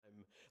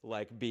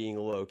like being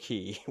low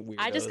key.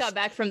 I just got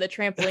back from the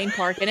trampoline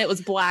park and it was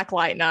black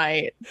light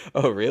night.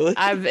 Oh, really?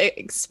 I've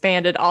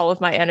expanded all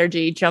of my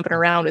energy jumping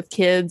around with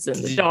kids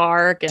in the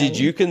dark. Did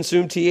you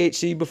consume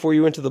THC before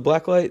you went to the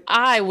black light?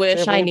 I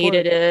wish I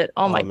needed it.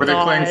 Oh my Were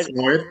God. they playing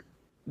Floyd?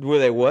 Were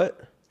they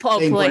what?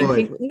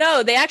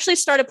 No, they actually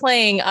started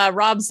playing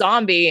Rob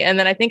Zombie, and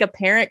then I think a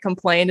parent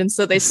complained, and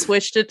so they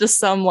switched it to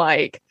some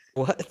like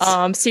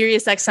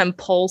Sirius XM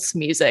Pulse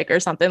music or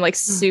something, like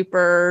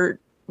super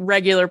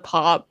regular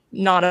pop,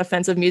 not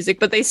offensive music.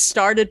 But they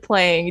started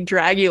playing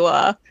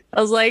Dragula.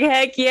 I was like,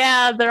 heck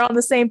yeah, they're on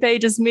the same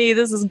page as me.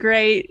 This is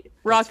great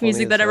rock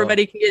music that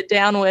everybody can get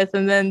down with.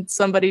 And then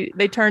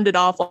they turned it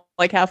off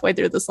like halfway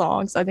through the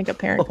song. So I think a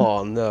parent.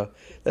 Oh no,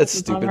 that's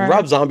stupid.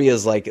 Rob Zombie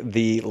is like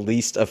the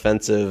least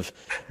offensive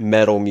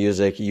metal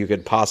music you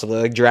could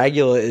possibly like.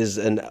 Dragula is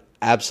an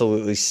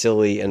absolutely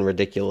silly and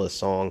ridiculous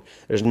song.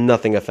 There's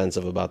nothing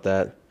offensive about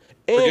that.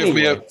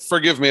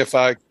 Forgive me if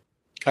I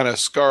kind of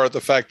scar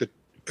the fact that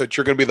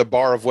you're going to be the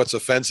bar of what's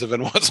offensive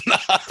and what's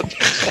not.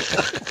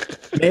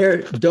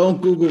 Mayor,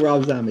 don't Google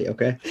Rob Zombie,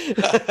 okay?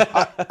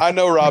 I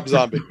know Rob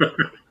Zombie.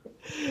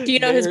 Do you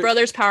know his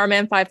brother's Power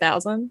Man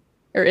 5000?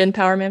 Or in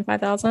Power Man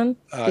 5000?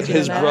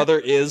 His brother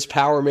is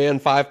Power Man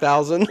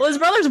 5000? Well, his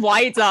brother's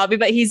White Zombie,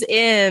 but he's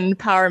in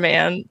Power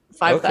Man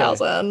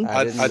 5000.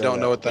 Okay. I don't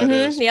know what that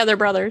is. Yeah, they're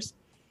brothers.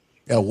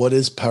 Yeah, what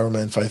is Power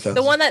Man 5000?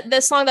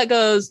 The song that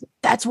goes,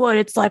 that's what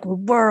it's like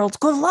when worlds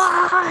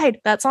collide.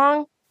 That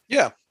song?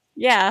 Yeah.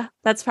 Yeah,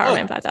 that's Power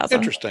Man 5000.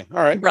 Interesting.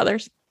 All right.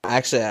 Brothers.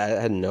 Actually, I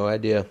had no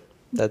idea.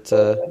 That's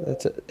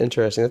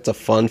interesting. That's a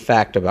fun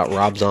fact about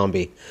Rob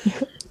Zombie.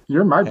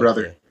 You're my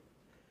brother.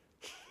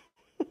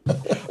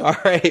 All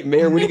right,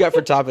 Mayor, what do you got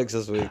for topics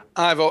this week?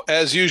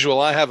 As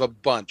usual, I have a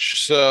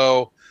bunch.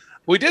 So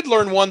we did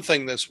learn one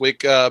thing this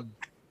week. I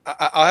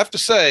have to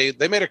say,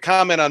 they made a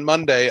comment on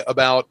Monday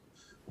about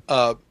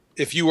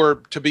if you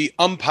were to be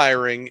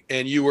umpiring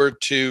and you were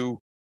to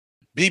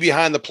be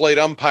behind the plate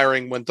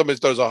umpiring when somebody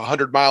throws a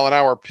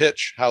 100-mile-an-hour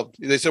pitch, how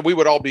they said we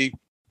would all be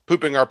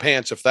pooping our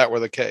pants if that were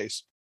the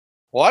case.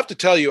 Well, I have to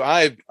tell you,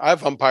 I've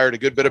umpired a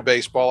good bit of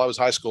baseball. I was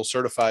high school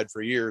certified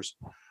for years,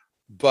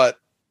 but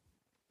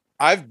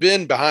I've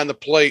been behind the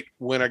plate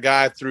when a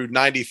guy threw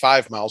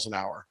 95 miles an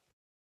hour.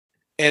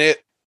 And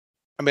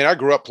I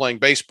grew up playing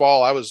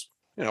baseball. I was,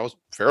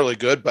 fairly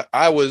good, but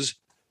I was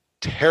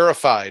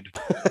terrified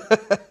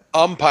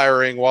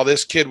umpiring while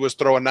this kid was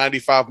throwing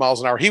 95 miles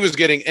an hour. He was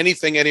getting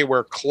anything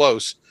anywhere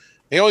close.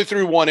 He only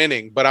threw one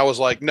inning, but I was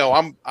like,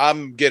 no,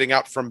 I'm getting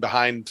out from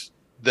behind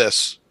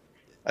this.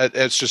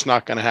 It's just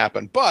not going to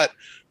happen. But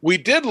we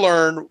did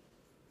learn,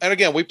 and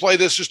again, we play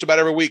this just about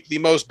every week, the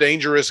most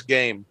dangerous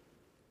game.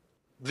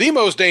 The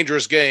most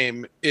dangerous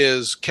game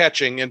is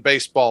catching in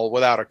baseball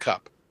without a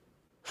cup.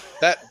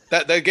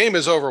 That game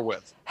is over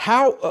with.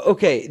 How?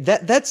 Okay,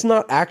 that's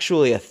not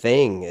actually a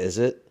thing, is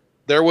it?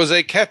 There was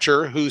a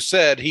catcher who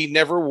said he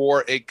never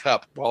wore a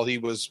cup while he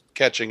was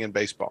catching in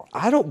baseball.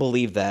 I don't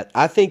believe that.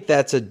 I think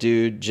that's a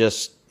dude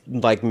just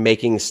like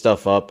making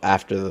stuff up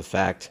after the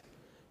fact.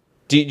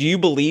 Do you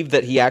believe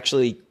that he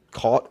actually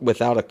caught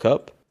without a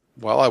cup?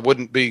 Well, I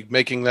wouldn't be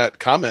making that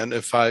comment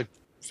if I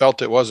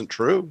felt it wasn't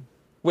true.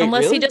 Wait,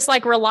 unless really? He just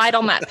like relied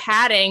on that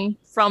padding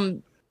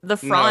from the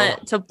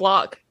front to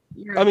block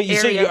your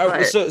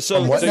area.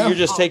 So you're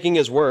just taking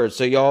his word.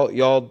 So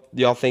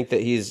y'all think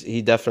that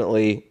he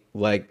definitely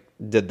like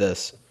did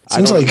this.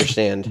 I don't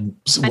understand.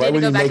 I need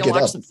to go back and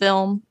watch some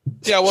film.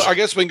 Yeah, well, I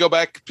guess we can go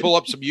back, pull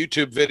up some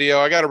YouTube video.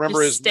 I got to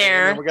remember his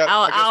stare. name.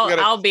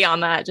 I'll be on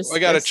that. I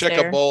got to check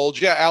a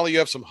bulge. Yeah, Allie, you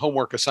have some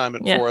homework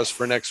assignment for us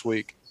for next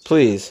week.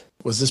 Please.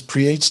 Was this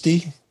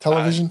pre-HD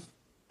television?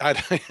 I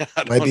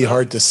might be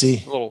hard to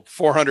see. A little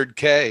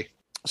 400K.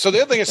 So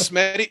the other thing is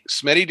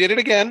Smitty did it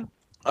again.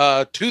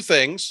 Two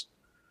things.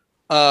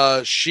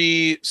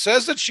 She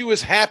says that she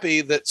was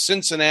happy that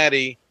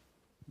Cincinnati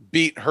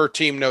beat her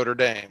team Notre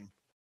Dame.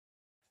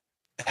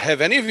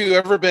 Have any of you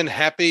ever been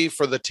happy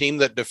for the team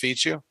that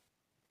defeats you?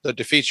 That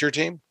defeats your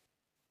team?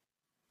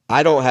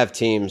 I don't have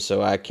teams,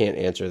 so I can't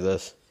answer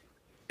this.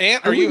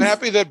 Ant, are you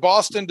happy that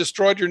Boston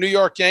destroyed your New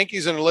York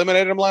Yankees and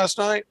eliminated them last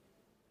night?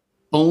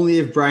 Only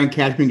if Brian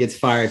Cashman gets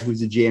fired, who's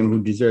the GM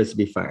who deserves to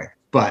be fired.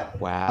 But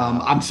wow.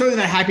 I'm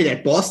certainly not happy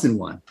that Boston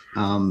won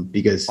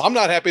because I'm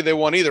not happy they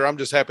won either. I'm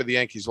just happy the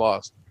Yankees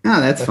lost. No,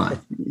 that's fine.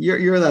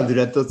 You're allowed to do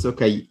that. That's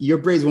okay. Your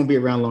Braves won't be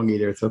around long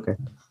either. It's okay.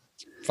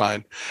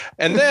 Fine.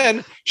 And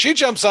then she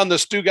jumps on the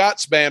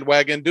Stugatz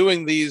bandwagon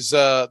doing these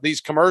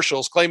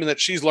commercials claiming that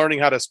she's learning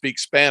how to speak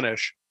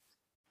Spanish.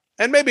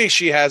 And maybe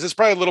she has. It's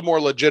probably a little more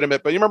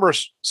legitimate. But you remember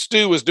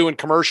Stu was doing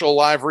commercial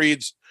live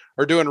reads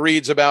or doing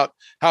reads about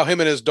how him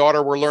and his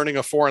daughter were learning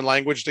a foreign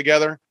language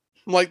together.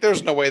 I'm like,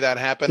 there's no way that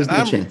happened. There's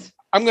no chance.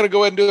 I'm going to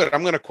go ahead and do it.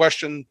 I'm going to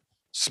question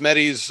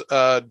Smetty's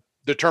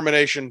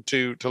determination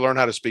to learn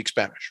how to speak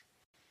Spanish.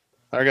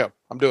 There you go.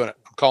 I'm doing it.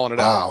 I'm calling it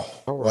out.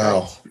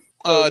 Wow.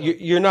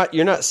 You're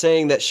not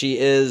saying that she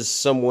is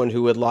someone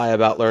who would lie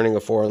about learning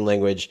a foreign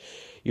language.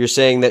 You're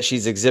saying that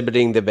she's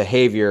exhibiting the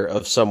behavior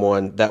of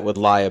someone that would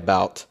lie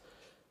about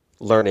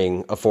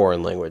learning a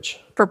foreign language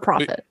for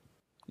profit.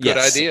 Good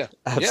idea.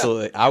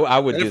 Absolutely. Yeah. I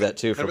would do that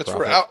too for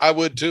profit. I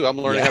would too. I'm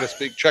learning how to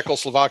speak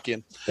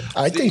Czechoslovakian.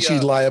 I think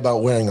she'd lie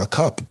about wearing a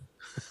cup.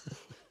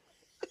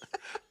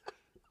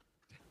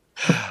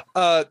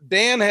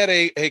 Dan had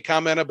a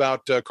comment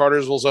about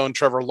Cartersville's own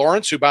Trevor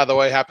Lawrence, who, by the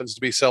way, happens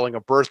to be selling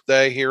a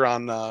birthday here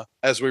on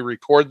as we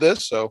record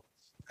this. So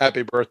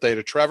happy birthday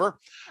to Trevor.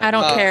 I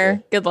don't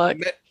care. Good luck.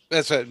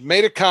 That's it.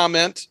 Made a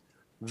comment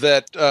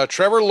that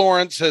Trevor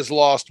Lawrence has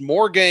lost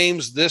more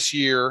games this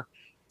year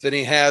than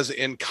he has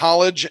in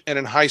college and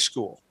in high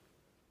school.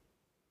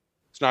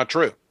 It's not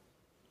true.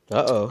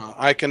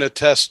 I can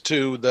attest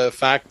to the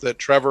fact that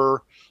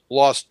Trevor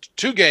lost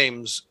 2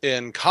 games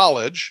in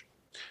college.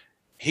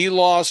 He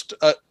lost,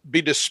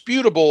 be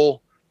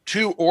disputable,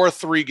 2 or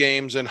 3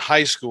 games in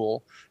high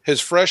school. His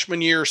freshman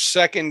year,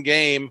 second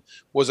game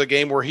was a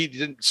game where he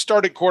didn't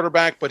start at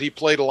quarterback, but he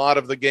played a lot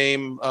of the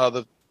game.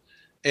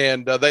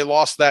 They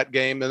lost that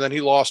game, and then he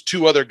lost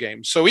 2 other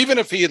games. So even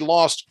if he had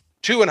lost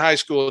 2 in high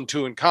school and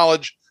 2 in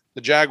college,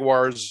 the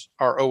Jaguars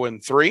are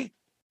 0-3.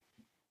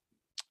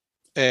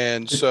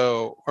 And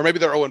so, or maybe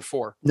they're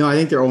 0-4. No, I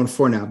think they're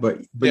 0-4 now, but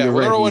yeah,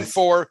 you're they're right.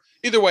 0-4.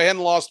 Either way,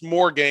 hadn't lost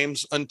more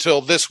games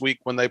until this week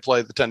when they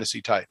play the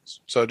Tennessee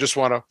Titans. So just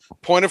want a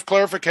point of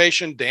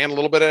clarification. Dan, a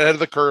little bit ahead of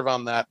the curve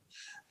on that,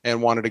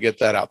 and wanted to get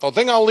that out. The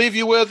thing I'll leave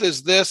you with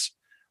is this.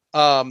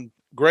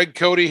 Greg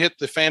Cody hit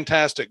the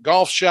fantastic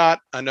golf shot.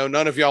 I know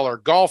none of y'all are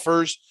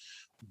golfers,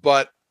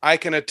 but I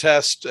can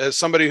attest as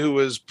somebody who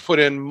has put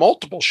in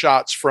multiple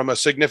shots from a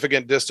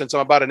significant distance.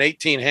 I'm about an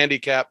 18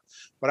 handicap,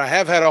 but I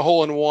have had a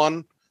hole in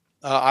one.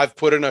 I've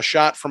put in a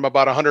shot from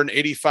about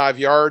 185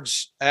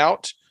 yards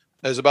out.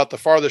 Is about the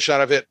farthest shot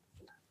I've hit.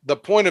 The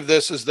point of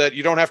this is that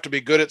you don't have to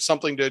be good at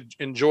something to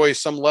enjoy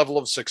some level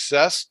of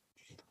success.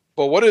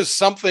 But what is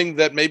something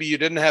that maybe you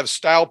didn't have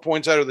style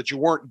points out or that you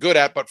weren't good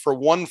at, but for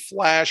one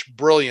flash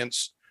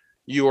brilliance,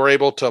 you were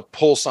able to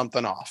pull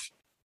something off?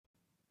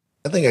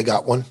 I think I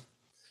got one.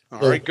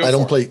 All right, I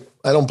don't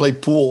play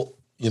pool,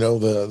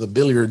 the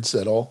billiards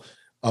at all.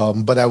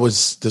 But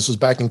this was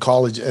back in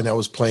college, and I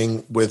was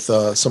playing with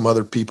some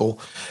other people,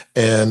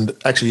 and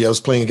actually I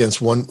was playing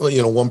against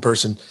one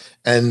person,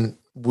 and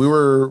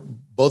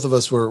both of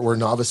us were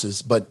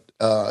novices, but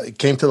it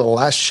came to the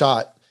last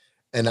shot,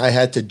 and I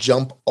had to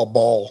jump a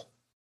ball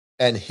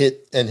and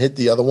hit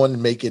the other one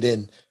and make it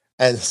in,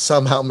 and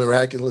somehow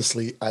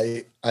miraculously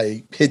I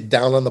hit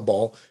down on the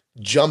ball,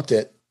 jumped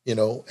it,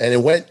 and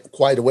it went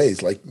quite a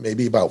ways, like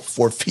maybe about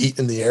 4 feet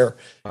in the air.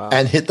 Wow.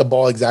 And hit the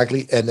ball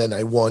exactly. And then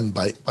I won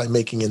by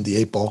making in the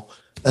 8 ball.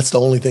 That's the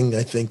only thing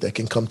I think that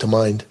can come to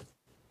mind.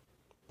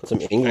 Put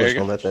some English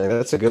on that thing.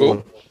 That's a good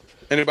one.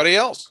 Anybody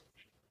else?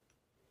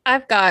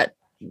 I've got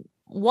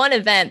one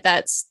event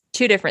that's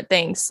 2 different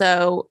things.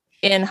 So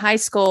in high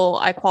school,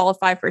 I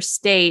qualified for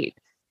state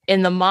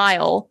in the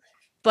mile,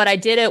 but I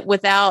did it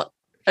without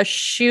a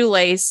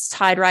shoelace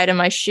tied right in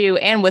my shoe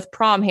and with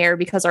prom hair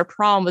because our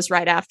prom was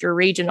right after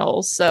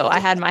regionals. So I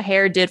had my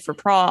hair did for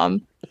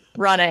prom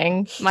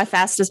running my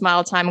fastest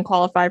mile time and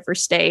qualified for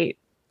state.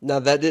 Now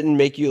that didn't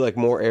make you like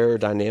more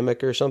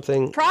aerodynamic or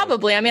something?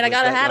 Probably. I mean, I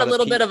had a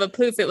little bit of a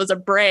poof. It was a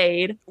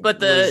braid, but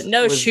the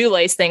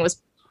shoelace thing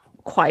was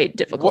quite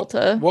difficult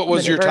to What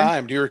was maneuver. your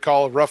time? Do you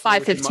recall roughly?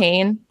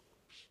 5:15.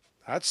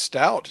 That's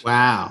stout.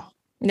 Wow.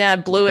 Yeah, I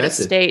blew it at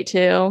state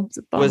too.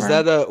 Was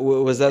that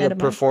a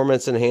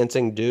performance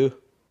enhancing do?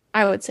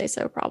 I would say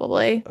so,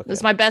 probably. Okay. It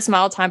was my best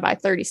mile time by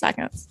 30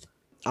 seconds.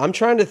 I'm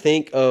trying to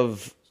think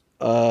of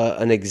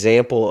an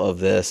example of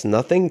this.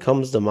 Nothing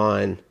comes to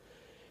mind.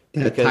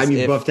 That time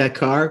you buffed that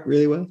car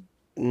really well?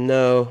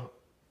 No,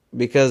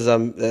 because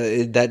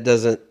that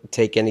doesn't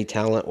take any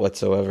talent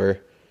whatsoever.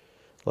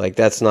 Like,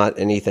 that's not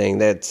anything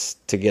that's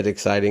to get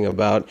exciting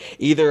about.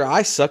 Either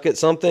I suck at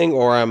something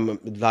or I'm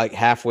like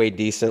halfway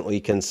decently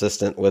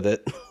consistent with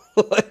it.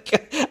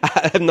 Like,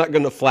 I'm not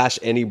going to flash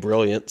any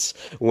brilliance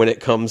when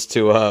it comes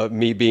to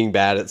me being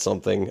bad at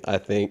something, I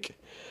think.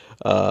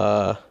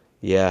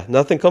 Yeah,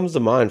 nothing comes to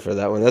mind for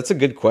that one. That's a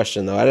good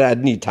question, though.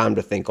 I'd need time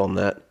to think on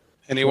that.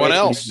 Anyone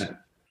else?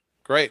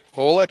 Great.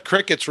 Well, we'll let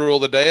crickets rule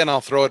the day, and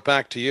I'll throw it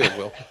back to you,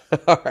 Will.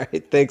 All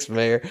right. Thanks,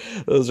 Mayor.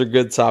 Those are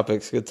good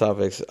topics. Good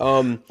topics.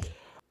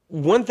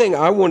 One thing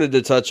I wanted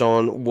to touch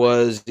on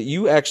was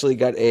you actually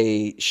got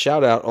a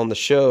shout out on the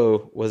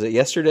show. Was it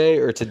yesterday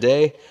or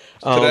today?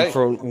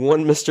 From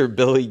one Mr.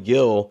 Billy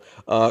Gill,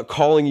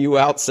 calling you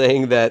out,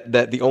 saying that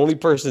the only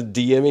person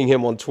DMing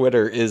him on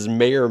Twitter is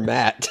Mayor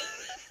Matt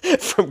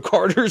from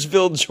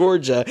Cartersville,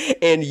 Georgia.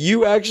 And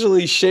you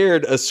actually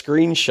shared a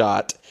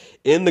screenshot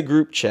in the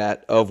group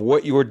chat of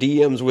what your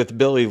DMs with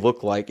Billy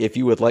look like. If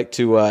you would like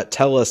to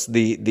tell us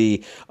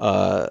the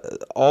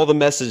all the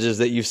messages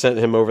that you've sent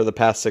him over the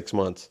past 6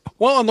 months.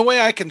 Well, and the way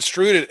I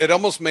construed it, it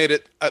almost made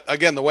it,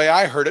 again, the way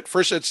I heard it,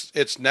 first,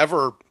 it's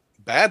never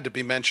bad to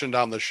be mentioned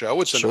on the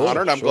show. It's an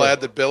honor, and I'm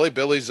glad that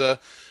Billy's a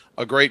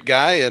great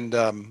guy, and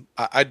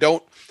I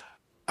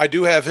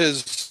do have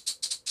his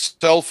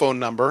cell phone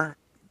number,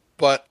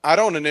 but I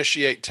don't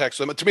initiate text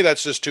with him. To me,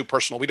 that's just too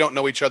personal. We don't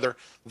know each other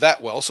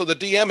that well. So the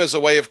DM is a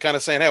way of kind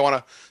of saying, hey, I want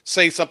to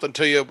say something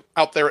to you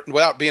out there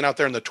without being out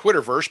there in the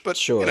Twitterverse. But,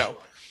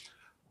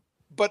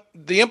 But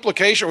the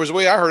implication was, the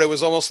way I heard it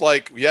was almost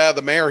like, yeah,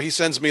 the mayor, he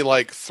sends me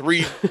like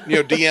 3,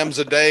 DMs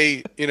a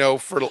day,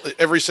 for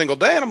every single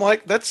day. And I'm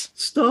like, that's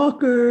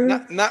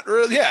stalker. Not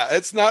really. Yeah,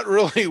 it's not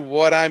really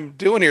what I'm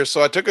doing here.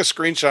 So I took a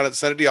screenshot and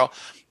sent it to y'all.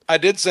 I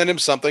did send him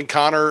something.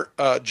 Connor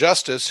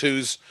Justice,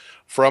 who's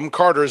from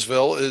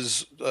Cartersville,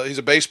 he's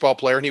a baseball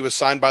player, and he was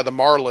signed by the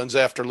Marlins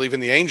after leaving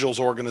the Angels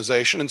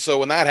organization. And so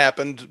when that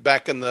happened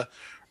back in the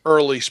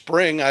early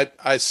spring,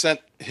 I sent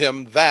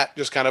him that,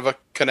 just kind of a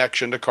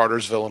connection to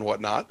Cartersville and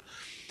whatnot.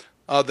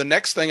 The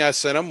next thing I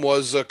sent him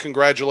was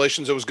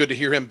congratulations. It was good to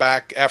hear him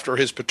back after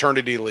his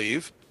paternity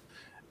leave.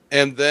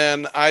 And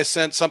then I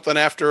sent something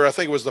after, I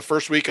think it was the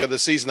first week of the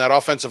season, that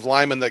offensive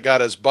lineman that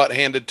got his butt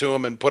handed to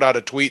him and put out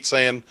a tweet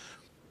saying,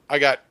 I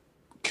got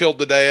killed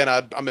today and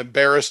I'm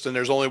embarrassed and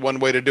there's only one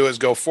way to do it is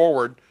go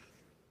forward.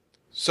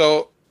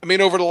 So,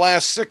 over the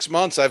last 6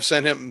 months, I've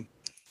sent him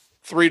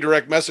 3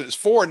 direct messages,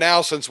 4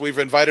 now since we've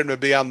invited him to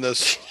be on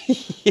this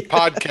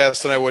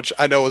podcast tonight, which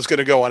I know is going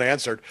to go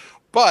unanswered.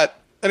 But,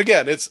 and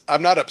again,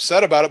 I'm not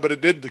upset about it, but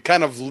it did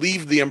kind of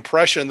leave the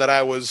impression that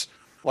I was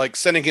like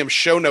sending him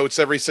show notes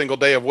every single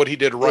day of what he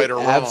did right or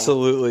wrong.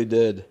 Absolutely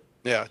did.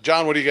 Yeah.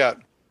 John, what do you got?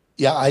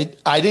 Yeah,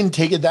 I didn't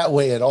take it that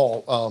way at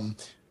all.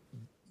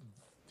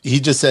 He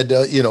just said,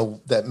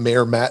 that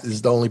Mayor Matt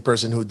is the only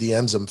person who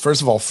DMs him.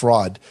 First of all,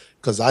 fraud,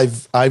 because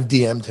I've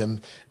DM'd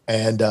him,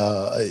 and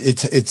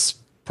it's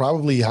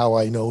probably how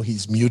I know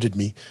he's muted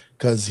me,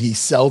 because he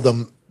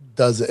seldom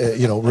does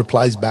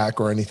replies back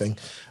or anything.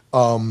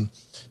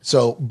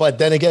 So, but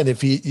then again,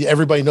 if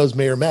everybody knows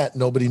Mayor Matt,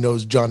 nobody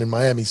knows John in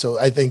Miami. So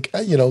I think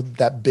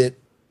that bit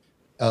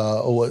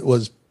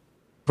was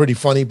pretty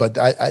funny, but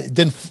it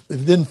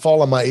didn't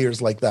fall on my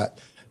ears like that.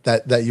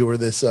 That you were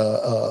this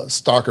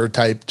stalker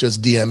type,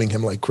 just DMing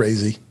him like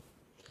crazy.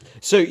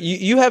 So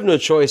you have no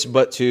choice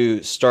but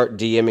to start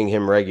DMing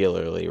him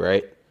regularly,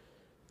 right?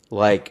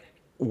 Like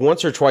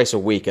once or twice a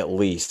week at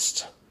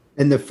least.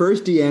 And the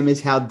first DM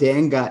is how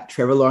Dan got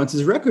Trevor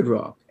Lawrence's record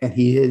wrong. And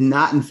he had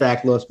not, in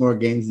fact, lost more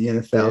games in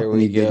the NFL than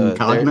he did in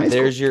college and high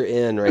school. There's your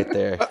in right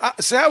there.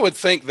 I would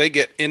think they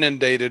get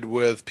inundated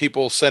with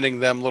people sending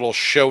them little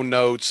show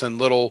notes and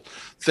little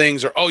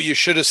things, or, oh, you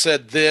should have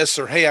said this,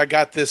 or, hey, I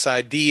got this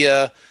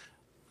idea.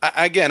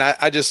 I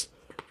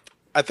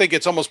think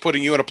it's almost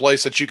putting you in a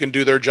place that you can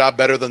do their job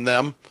better than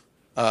them,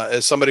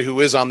 as somebody who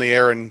is on the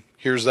air and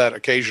hears that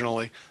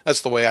occasionally.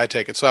 That's the way I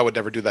take it. So I would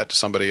never do that to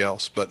somebody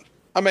else, but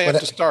I may have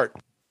to start.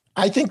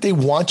 I think they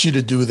want you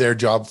to do their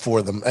job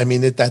for them.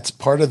 That's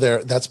part of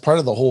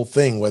the whole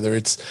thing, whether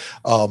it's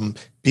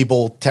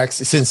people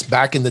text, since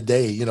back in the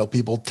day,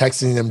 people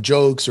texting them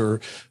jokes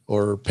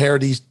or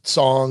parody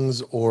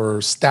songs or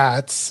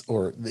stats,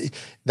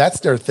 that's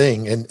their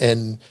thing.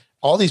 And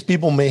all these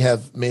people may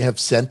have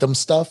sent them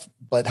stuff,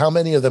 but how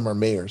many of them are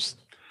mayors?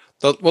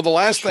 The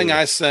last thing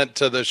I sent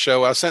to the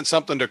show, I sent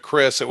something to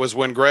Chris. It was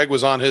when Greg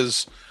was on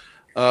his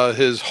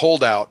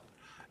holdout.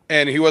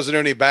 And he wasn't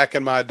any back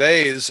in my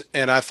days,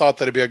 and I thought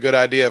that it'd be a good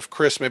idea if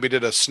Chris maybe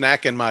did a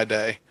snack in my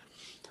day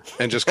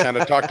and just kind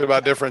of talked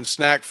about different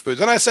snack foods.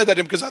 And I said that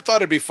to him because I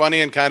thought it'd be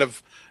funny and kind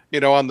of,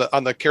 on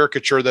the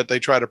caricature that they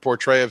try to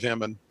portray of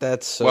him. And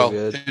that's so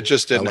good. It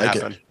just didn't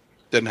happen.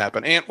 Didn't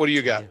happen. Ant, what do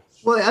you got?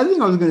 Well, the other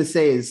thing I was going to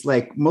say is,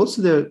 like, most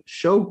of the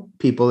show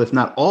people, if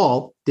not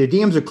all, their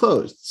DMs are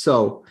closed.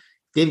 So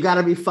they've got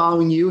to be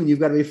following you, and you've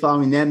got to be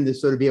following them to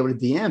sort of be able to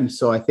DM.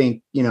 So I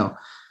think,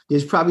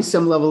 there's probably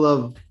some level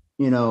of,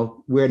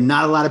 where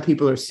not a lot of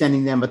people are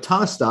sending them a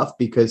ton of stuff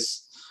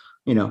because,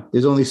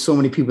 there's only so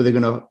many people they're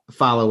going to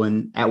follow.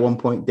 And at one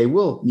point they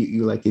will mute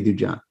you like they do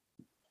John.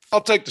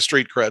 I'll take the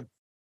street cred.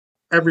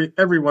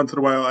 Every once in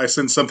a while I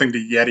send something to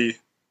Yeti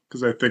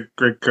because I think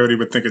Greg Cody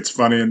would think it's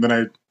funny. And then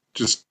I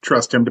just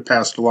trust him to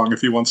pass it along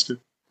if he wants to.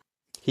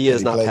 He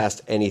has not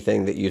passed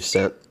anything that you've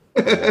sent.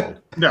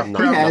 No,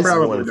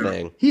 probably one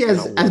thing. He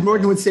has, as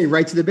Morgan would say,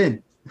 right to the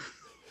bin.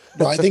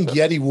 No, I think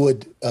Yeti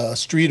would.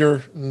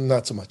 Streeter,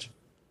 not so much.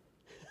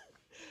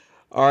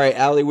 All right,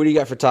 Allie, what do you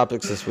got for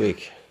topics this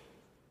week?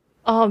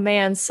 Oh,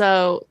 man.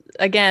 So,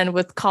 again,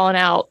 with calling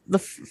out the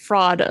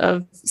fraud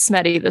of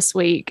Smetty this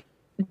week,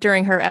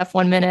 during her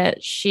F1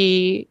 minute,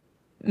 she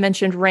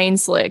mentioned rain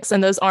slicks,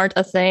 and those aren't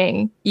a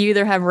thing. You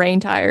either have rain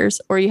tires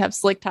or you have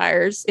slick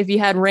tires. If you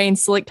had rain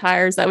slick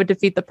tires, that would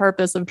defeat the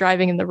purpose of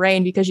driving in the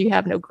rain because you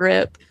have no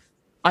grip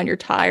on your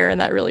tire,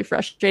 and that really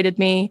frustrated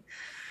me.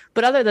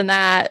 But other than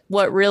that,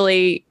 what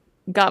really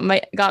got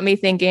me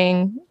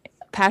thinking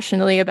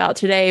passionately about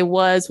today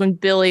was when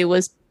Billy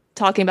was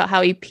talking about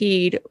how he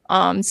peed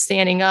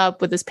standing up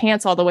with his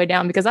pants all the way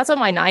down, because that's what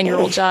my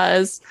 9-year-old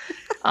does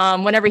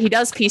whenever he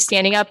does pee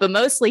standing up, but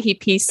mostly he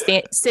pees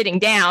sitting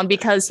down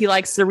because he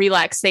likes the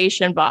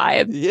relaxation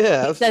vibe.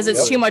 Yeah, he says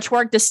it's too much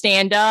work to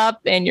stand up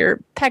and your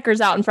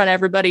pecker's out in front of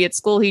everybody at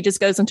school. He just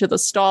goes into the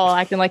stall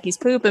acting like he's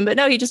pooping, but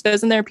no, he just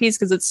goes in there and pees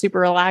because it's super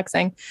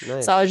relaxing.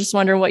 Nice. So I was just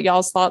wondering what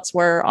y'all's thoughts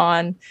were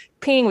on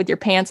peeing with your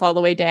pants all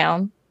the way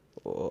down.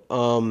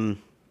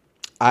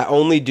 I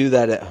only do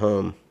that at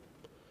home.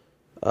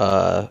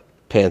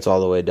 Pants all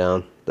the way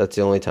down. That's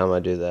the only time I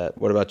do that.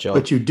 What about y'all?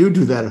 But you do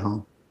that at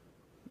home.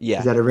 Yeah.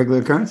 Is that a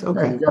regular occurrence?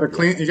 Okay. Right,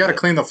 you gotta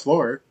clean the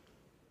floor.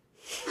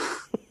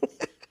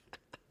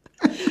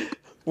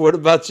 What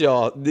about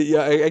y'all?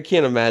 I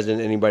can't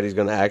imagine anybody's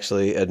going to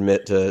actually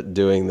admit to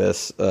doing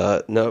this.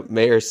 No,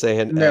 Mayor's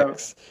saying No.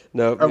 X.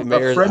 No, A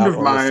Mayor's friend out of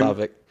on mine- this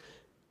topic.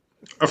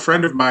 A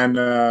friend of mine,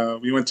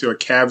 we went to a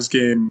Cavs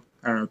game,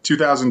 I don't know,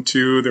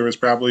 2002. There was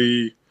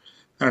probably,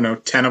 10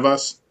 of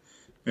us.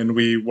 And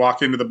we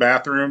walk into the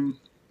bathroom.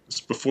 It's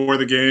before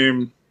the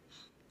game.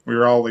 We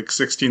were all like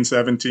 16,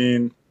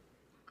 17.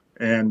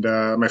 And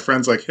my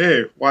friend's like,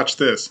 hey, watch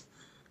this.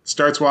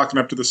 Starts walking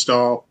up to the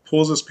stall,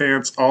 pulls his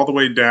pants all the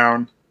way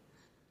down,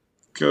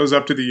 goes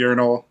up to the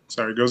urinal,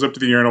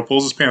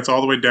 pulls his pants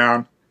all the way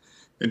down,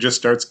 and just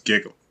starts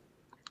giggling.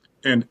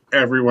 And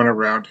everyone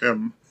around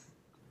him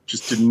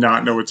just did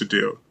not know what to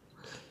do.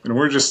 And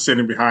we're just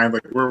sitting behind,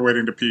 like, we're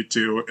waiting to pee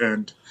too,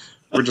 and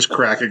we're just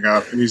cracking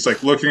up. And he's,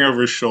 like, looking over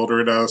his shoulder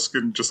at us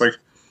and just like,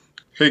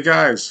 hey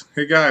guys,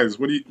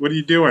 what are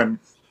you doing?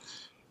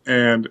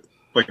 And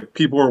like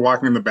people were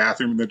walking in the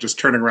bathroom and then just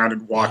turning around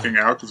and walking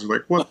out because they're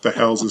like, what the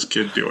hell is this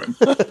kid doing?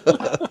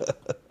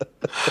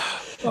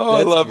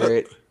 I love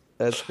great. it.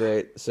 That's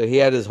great. So he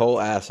had his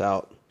whole ass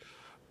out.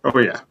 Oh,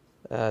 yeah.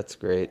 That's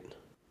great.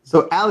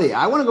 So, Allie,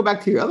 I want to go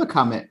back to your other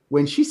comment.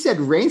 When she said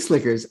rain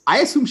slickers, I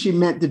assume she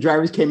meant the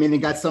drivers came in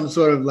and got some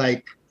sort of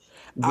like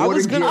I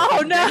was water gonna- gear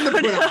for them to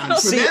put on.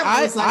 For See, them,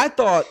 it was I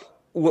thought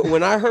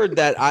when I heard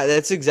that,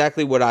 that's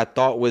exactly what I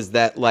thought was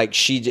that like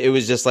it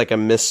was just like a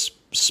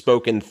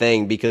misspoken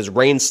thing because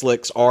rain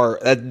slicks are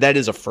that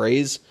is a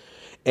phrase,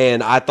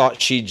 and I thought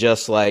she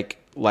just like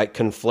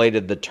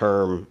conflated the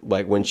term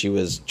like when she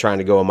was trying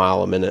to go a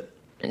mile a minute.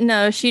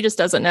 No, she just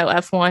doesn't know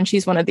F1.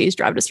 She's one of these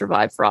Drive to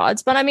Survive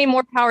frauds. But I mean,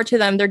 more power to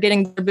them. They're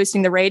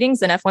boosting the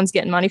ratings, and F1's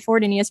getting money for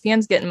it, and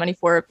ESPN's getting money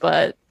for it.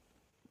 But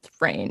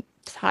rain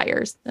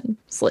tires and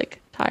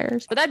slick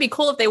tires. But that'd be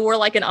cool if they wore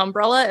like an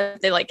umbrella.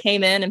 If they like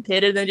came in and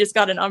pitted, and just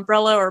got an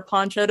umbrella or a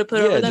poncho to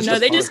put over them. No,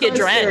 they just get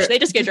drenched. They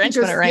just get drenched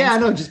when it rains. Yeah,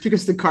 no, just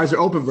because the cars are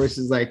open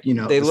versus like they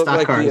the look stock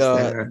like cars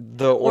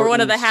the or one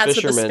of the hats with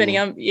the fisherman,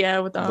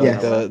 spinning with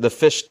the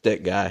fish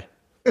stick guy.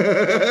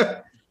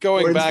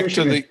 Going back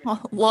to the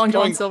Long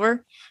John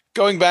Silver.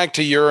 Going back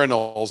to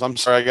urinals. I'm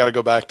sorry, I got to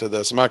go back to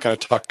this. I'm not going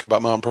to talk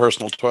about my own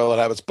personal toilet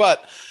habits,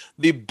 but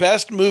the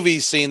best movie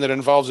scene that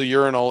involves a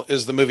urinal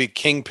is the movie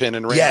Kingpin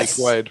and Randy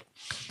Quaid.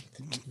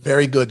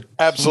 Very good.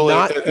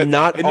 Absolutely.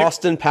 Not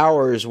Austin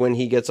Powers when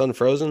he gets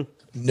unfrozen.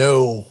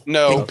 No.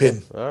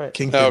 Kingpin. All right.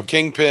 Kingpin. No,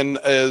 Kingpin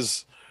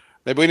is.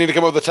 Maybe we need to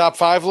come up with a top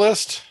 5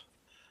 list.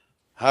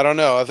 I don't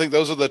know. I think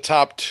those are the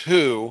top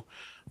 2,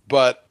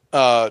 but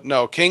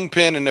no,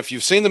 Kingpin. And if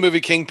you've seen the movie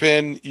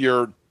Kingpin,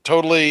 you're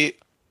totally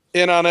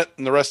in on it.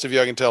 And the rest of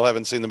you, I can tell,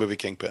 haven't seen the movie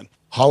Kingpin.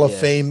 Hall of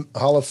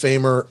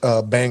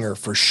Famer banger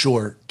for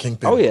sure.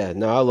 Kingpin. Oh yeah,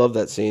 no, I love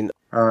that scene.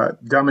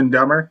 Dumb and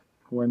Dumber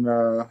when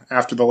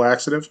after the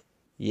laxative.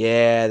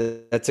 Yeah,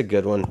 that's a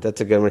good one.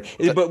 That's a good one.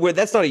 But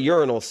that's not a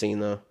urinal scene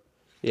though.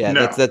 Yeah,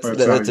 No, that's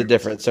a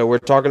different. So we're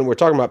talking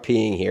about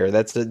peeing here.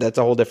 That's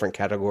a whole different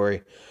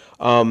category.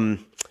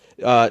 Tom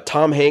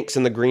Hanks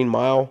in The Green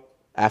Mile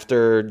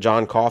after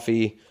John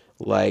Coffey,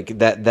 like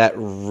that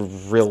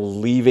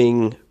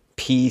relieving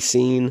pee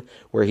scene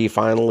where he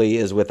finally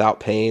is without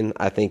pain,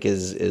 I think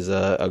is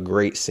a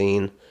great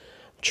scene. I'm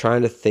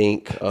trying to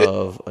think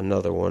of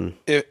another one.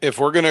 If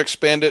we're going to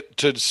expand it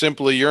to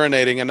simply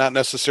urinating and not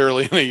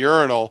necessarily in a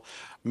urinal,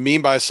 Me,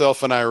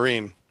 Myself, and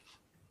Irene.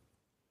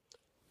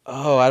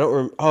 Oh, I don't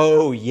remember.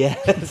 Oh,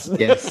 yes.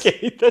 Yes.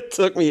 Okay, that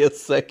took me a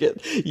second.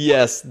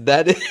 Yes,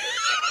 that is.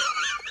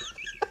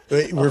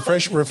 Wait,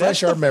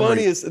 refresh our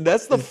memory.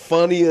 That's the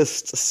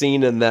funniest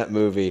scene in that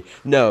movie.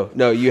 No,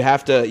 you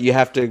have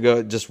to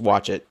go just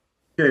watch it.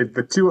 Okay,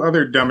 the 2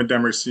 other Dumb and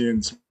Dumber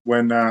scenes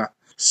when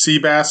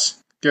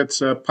Seabass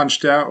gets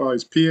punched out while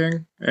he's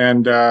peeing,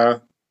 and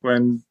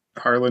when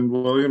Harlan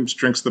Williams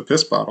drinks the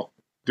piss bottle.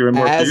 Doing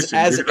more as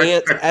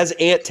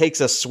Ant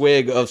takes a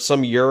swig of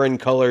some urine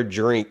colored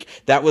drink.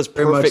 That was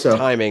perfect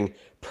timing.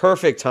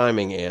 Perfect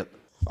timing, Ant.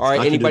 All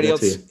right. Anybody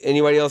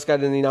else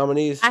got any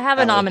nominees? I have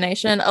a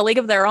nomination, A League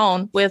of Their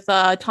Own, with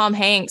Tom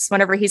Hanks.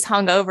 Whenever he's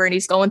hungover and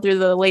he's going through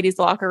the ladies'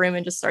 locker room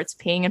and just starts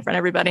peeing in front of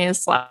everybody and is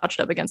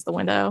slouched up against the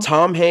window.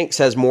 Tom Hanks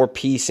has more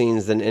pee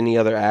scenes than any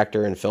other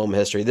actor in film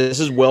history. This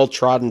is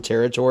well-trodden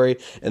territory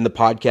in the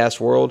podcast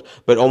world,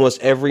 but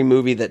almost every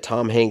movie that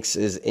Tom Hanks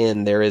is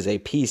in, there is a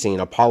pee scene.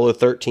 Apollo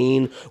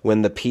 13,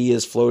 when the pee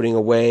is floating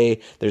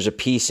away. There's a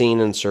pee scene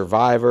in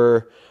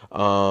Survivor.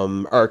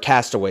 Or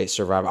Castaway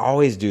Survivor. I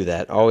always do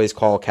that. I always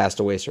call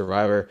Castaway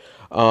Survivor.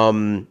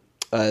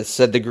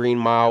 Said the Green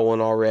Mile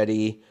one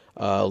already.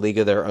 League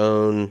of Their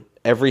Own.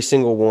 Every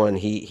single one.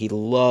 He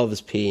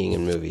loves peeing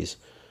in movies.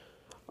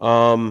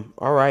 All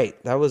right.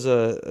 That was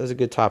a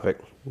good topic.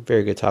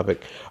 Very good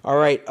topic. All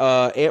right.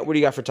 Ant, what do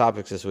you got for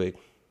topics this week?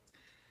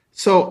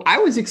 So I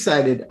was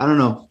excited. I don't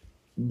know.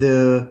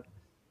 The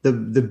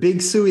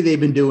Big Suey they've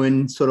been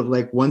doing sort of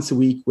like once a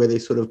week where they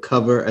sort of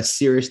cover a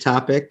serious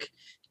topic.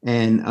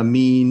 And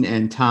Amin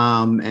and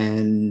Tom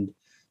and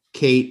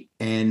Kate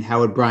and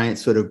Howard Bryant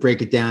sort of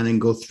break it down and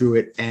go through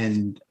it.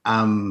 And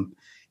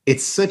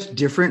it's such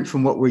different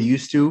from what we're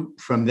used to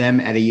from them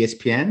at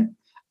ESPN.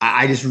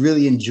 I just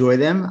really enjoy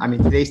them. I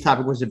mean, today's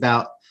topic was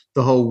about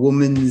the whole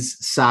women's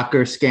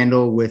soccer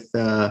scandal with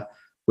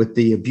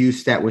the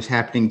abuse that was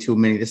happening to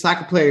many of the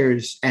soccer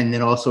players, and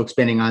then also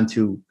expanding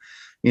onto,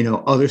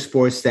 other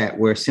sports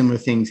where similar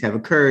things have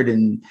occurred.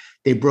 And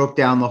they broke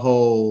down the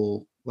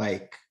whole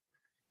like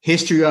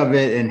history of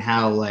it and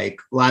how like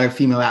a lot of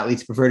female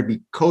athletes prefer to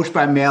be coached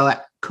by male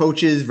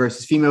coaches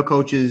versus female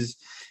coaches.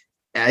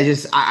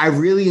 I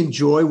really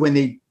enjoy when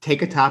they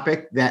take a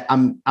topic that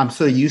I'm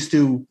so used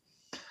to.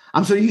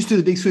 I'm so used to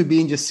the Big Sweep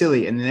being just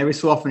silly, and then every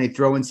so often they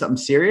throw in something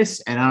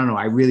serious. And I don't know,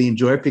 I really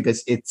enjoy it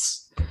because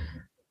it's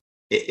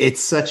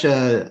such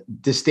a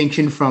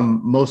distinction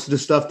from most of the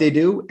stuff they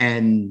do.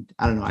 And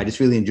I don't know, I just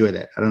really enjoy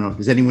that. I don't know,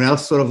 does anyone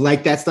else sort of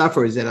like that stuff,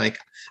 or is it like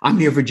I'm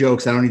here for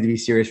jokes, I don't need to be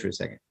serious for a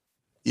second?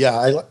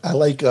 Yeah, I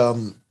like.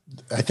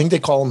 I think they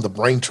call them the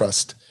Brain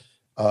Trust.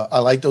 I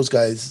like those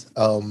guys.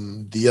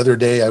 The other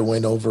day I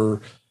went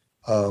over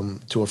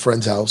to a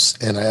friend's house,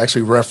 and I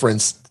actually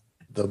referenced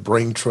the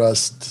Brain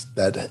Trust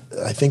that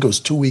I think it was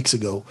 2 weeks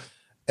ago,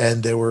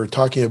 and they were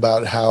talking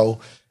about how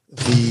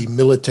the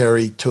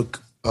military took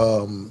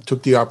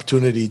the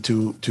opportunity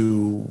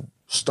to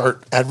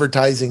start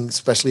advertising,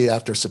 especially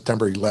after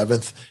September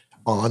 11th,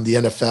 on the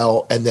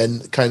NFL, and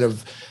then kind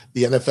of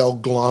the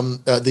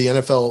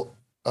NFL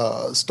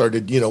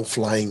started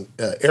flying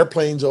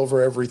airplanes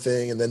over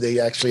everything, and then they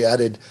actually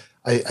added.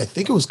 I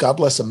think it was "God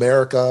Bless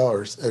America"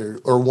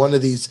 or one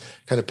of these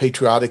kind of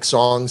patriotic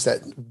songs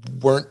that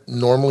weren't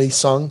normally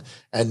sung,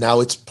 and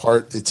now it's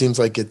part. It seems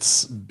like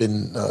it's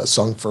been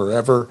sung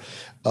forever.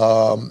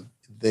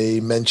 They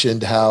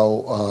mentioned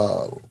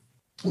how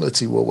let's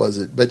see, what was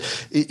it? But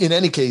in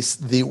any case,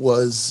 we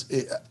were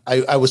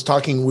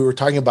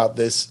talking about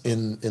this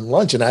in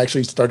lunch, and I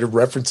actually started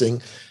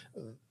referencing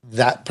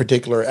that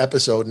particular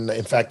episode. And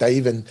in fact, I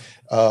even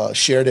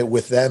shared it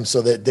with them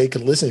so that they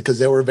could listen, because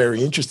they were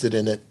very interested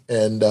in it.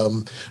 And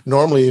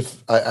normally,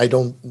 if I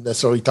don't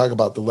necessarily talk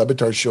about the Le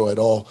Batard show at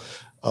all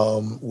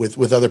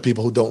with other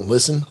people who don't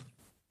listen,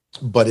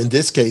 but in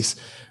this case,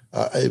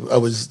 I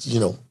was,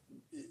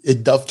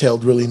 it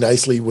dovetailed really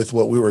nicely with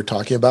what we were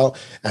talking about,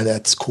 and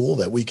that's cool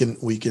that we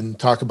can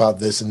talk about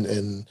this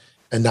and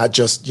not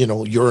just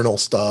urinal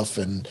stuff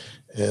and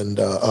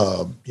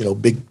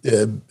big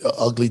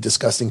ugly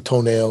disgusting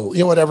toenail,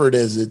 whatever it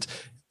is. It's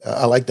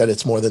I like that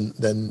it's more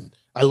than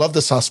I love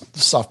the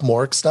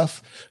sophomoric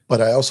stuff,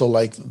 but I also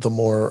like the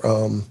more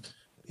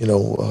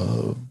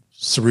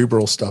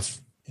cerebral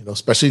stuff,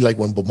 especially like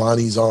when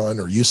Bomani's on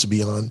or used to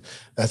be on.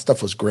 That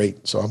stuff was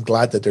great, so I'm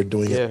glad that they're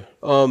doing it.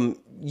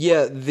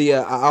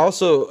 I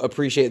also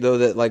appreciate though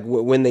that like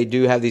when they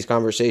do have these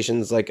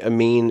conversations, like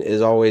Amin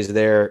is always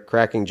there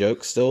cracking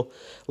jokes still.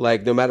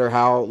 Like no matter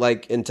how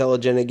like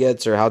intelligent it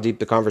gets or how deep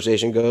the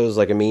conversation goes,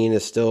 like Amin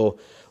is still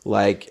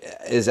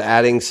is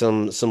adding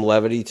some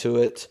levity to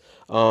it.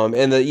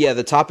 And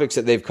the topics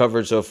that they've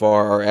covered so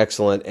far are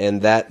excellent,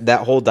 and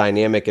that whole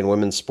dynamic in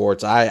women's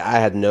sports, I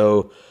had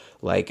no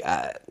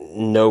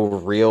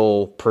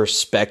real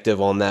perspective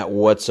on that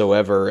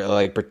whatsoever.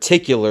 Like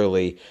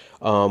particularly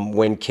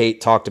when Kate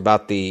talked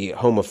about the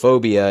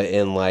homophobia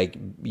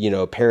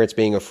and parents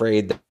being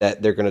afraid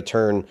that they're going to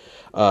turn,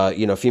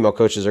 female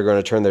coaches are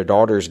going to turn their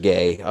daughters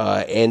gay,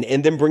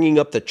 and then bringing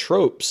up the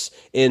tropes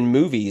in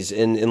movies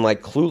in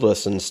like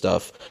Clueless and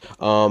stuff,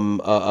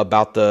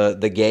 about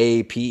the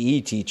gay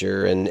PE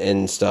teacher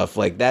and stuff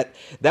like that.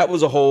 That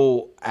was a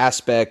whole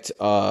aspect,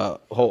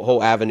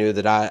 whole avenue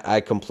that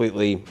I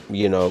completely,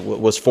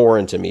 was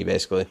foreign to me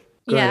basically.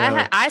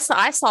 Yeah, I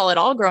saw it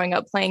all growing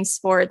up playing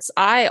sports.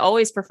 I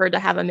always preferred to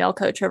have a male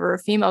coach over a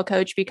female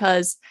coach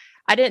because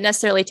I didn't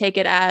necessarily take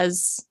it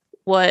as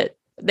what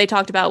they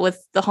talked about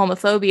with the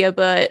homophobia,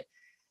 but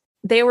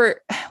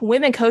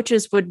women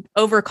coaches would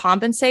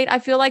overcompensate, I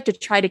feel like, to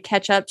try to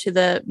catch up to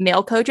the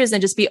male coaches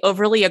and just be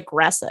overly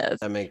aggressive.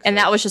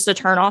 That was just a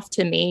turnoff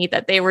to me,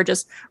 that they were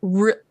just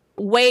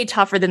way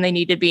tougher than they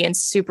needed to be and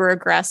super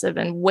aggressive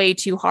and way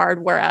too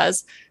hard.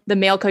 Whereas the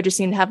male coaches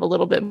seemed to have a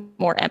little bit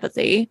more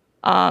empathy.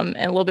 And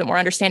a little bit more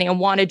understanding, and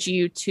wanted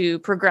you to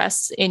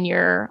progress in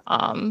your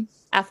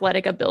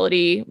athletic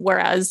ability.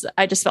 Whereas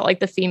I just felt like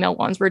the female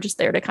ones were just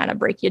there to kind of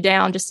break you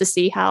down, just to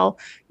see how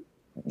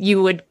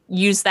you would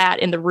use that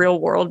in the real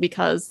world,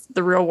 because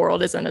the real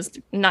world isn't as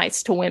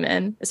nice to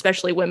women,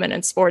 especially women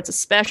in sports,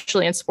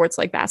 especially in sports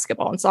like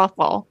basketball and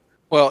softball.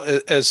 Well,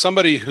 as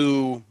somebody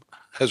who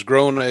has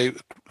who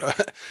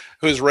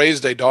has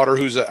raised a daughter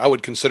who's I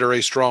would consider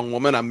a strong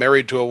woman, I'm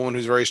married to a woman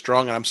who's very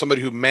strong, and I'm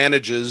somebody who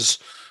manages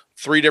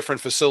 3 different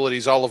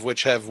facilities, all of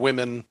which have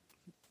women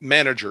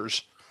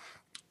managers.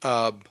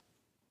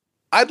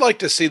 I'd like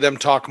to see them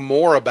talk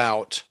more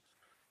about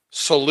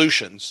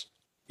solutions.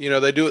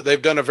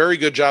 They've done a very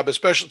good job,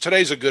 especially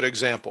today's a good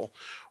example,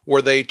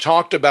 where they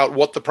talked about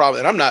what the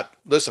problem,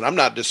 and I'm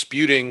not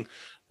disputing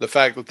the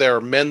fact that there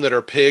are men that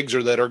are pigs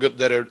or that are good,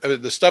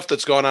 the stuff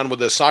that's going on with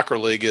the soccer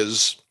league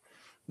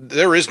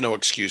there is no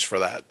excuse for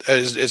that.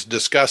 It's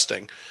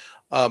disgusting.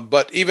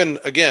 But even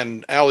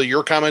again, Allie,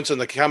 your comments and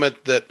the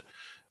comment that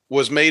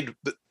was made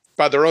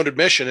by their own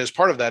admission, as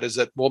part of that is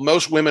that, well,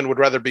 most women would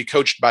rather be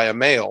coached by a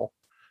male.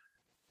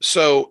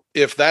 So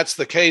if that's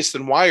the case,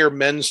 then why are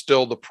men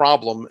still the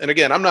problem? And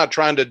again, I'm not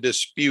trying to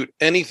dispute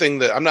anything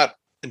that I'm not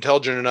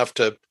intelligent enough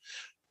to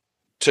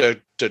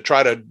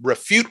try to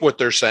refute what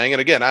they're saying.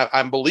 And again,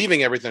 I'm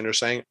believing everything they're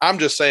saying. I'm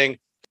just saying,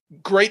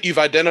 great, you've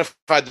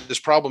identified this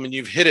problem and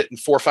you've hit it in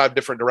 4 or 5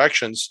 different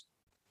directions.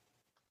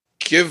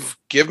 Give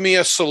me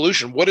a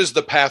solution. What is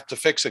the path to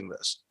fixing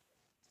this?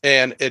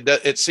 And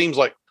it seems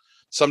like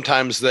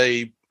sometimes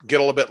they get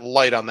a little bit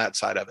light on that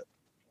side of it.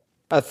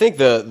 I think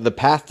the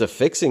path to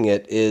fixing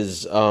it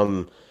is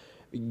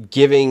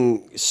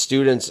giving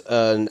students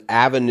an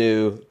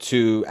avenue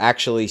to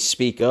actually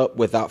speak up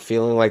without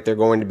feeling like they're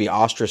going to be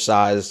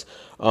ostracized,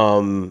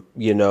 or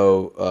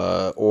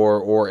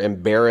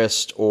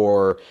embarrassed,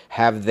 or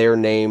have their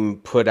name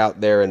put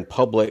out there in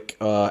public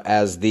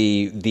as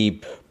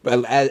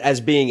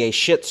as being a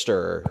shit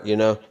stirrer,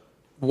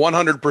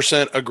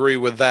 100% agree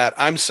with that.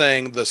 I'm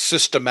saying at the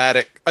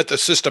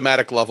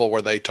systematic level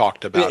where they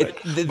talked about it.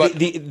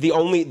 The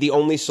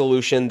only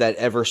solution that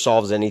ever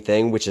solves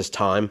anything, which is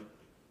time.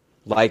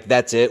 Like,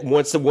 that's it.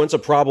 Once a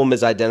problem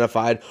is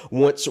identified,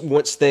 once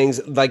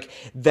things like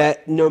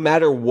that, no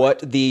matter what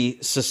the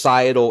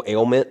societal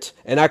ailment,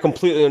 and I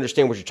completely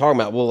understand what you're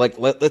talking about. Well, like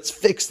let's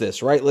fix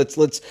this, right?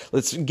 Let's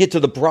get to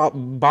the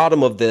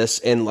bottom of this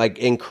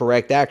and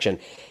correct action.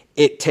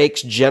 It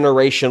takes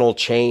generational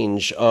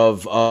change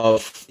of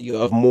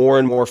more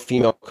and more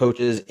female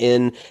coaches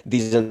in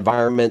these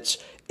environments,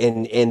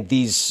 and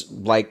these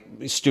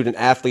student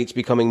athletes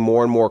becoming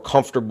more and more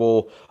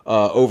comfortable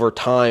over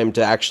time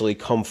to actually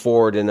come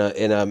forward in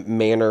a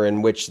manner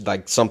in which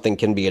something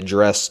can be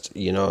addressed.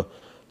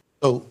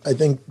 So I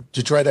think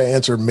to try to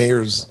answer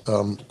Mayor's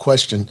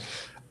question,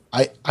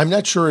 I'm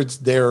not sure it's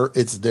their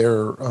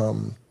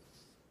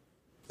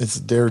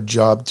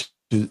job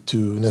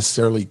to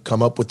necessarily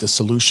come up with the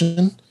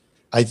solution.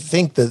 I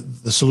think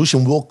that the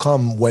solution will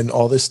come when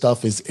all this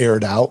stuff is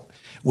aired out,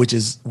 which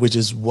is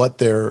what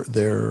they're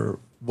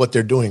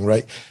doing,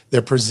 right?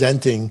 They're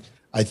presenting.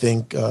 I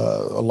think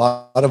a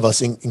lot of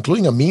us,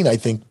 including Amin, I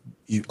think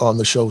on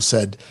the show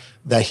said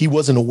that he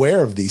wasn't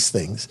aware of these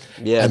things.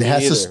 Yeah, and it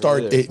has to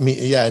start.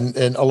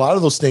 And a lot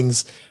of those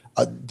things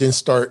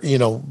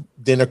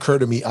didn't occur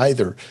to me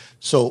either.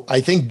 So I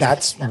think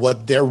that's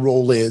what their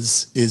role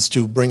is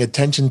to bring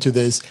attention to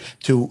this,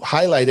 to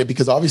highlight it,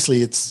 because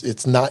obviously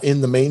it's not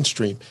in the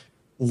mainstream.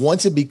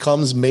 Once it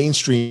becomes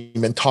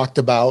mainstream and talked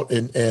about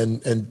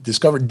and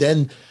discovered,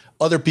 then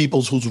other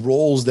people's whose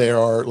roles there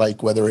are,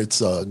 like whether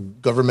it's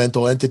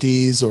governmental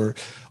entities or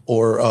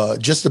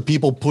just the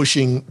people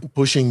pushing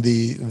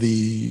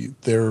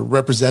their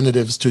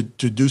representatives to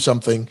do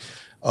something,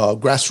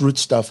 grassroots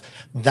stuff.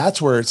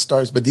 That's where it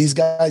starts. But these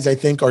guys, I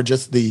think, are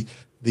just the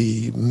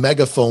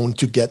megaphone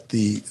to get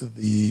the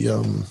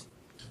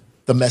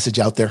message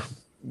out there.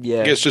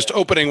 Yeah, I guess just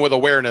opening with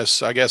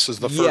awareness, I guess, is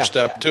the first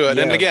step to it.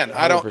 Yeah, and again,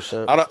 I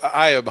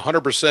am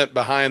 100%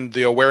 behind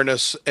the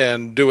awareness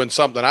and doing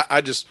something.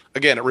 I just,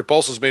 again, it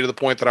repulses me to the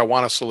point that I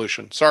want a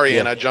solution. Sorry,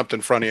 Ian, I jumped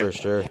in front of you. For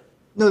sure.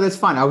 No, that's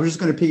fine. I was just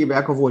going to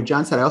piggyback over what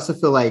John said. I also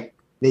feel like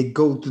they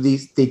go through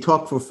they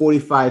talk for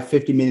 45,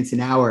 50 minutes, an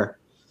hour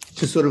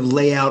to sort of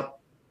lay out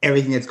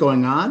everything that's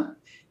going on.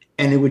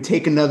 And it would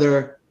take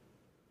another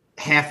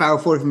half hour,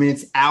 40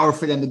 minutes, hour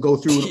for them to go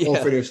through and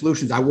offer their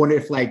solutions. I wonder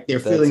if they're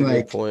feeling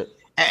like, point.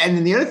 And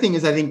then the other thing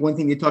is, I think one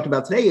thing they talked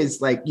about today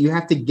is you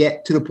have to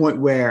get to the point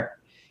where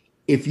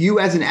if you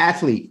as an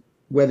athlete,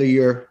 whether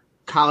you're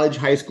college,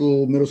 high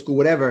school, middle school,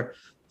 whatever,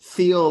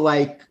 feel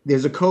like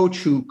there's a coach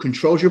who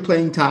controls your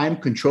playing time,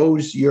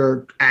 controls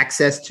your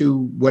access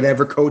to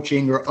whatever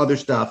coaching or other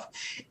stuff,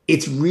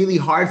 it's really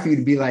hard for you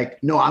to be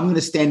like, no, I'm going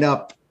to stand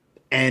up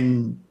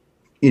and,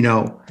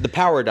 the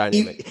power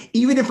dynamic.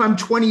 Even if I'm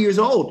 20 years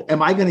old,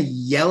 am I going to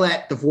yell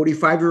at the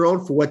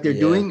 45-year-old for what they're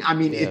doing? I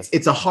mean,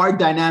 it's a hard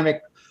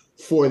dynamic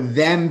for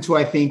them to,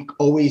 I think,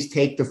 always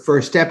take the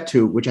first step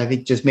to, which I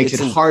think just makes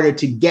it harder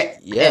to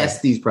get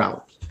past these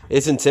problems.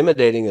 It's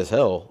intimidating as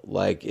hell.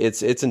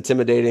 It's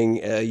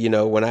intimidating,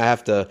 when I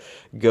have to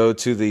go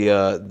to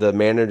the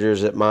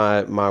managers at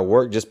my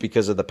work just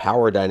because of the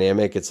power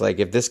dynamic. It's like,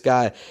 if this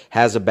guy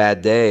has a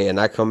bad day and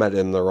I come at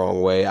him the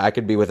wrong way, I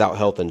could be without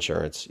health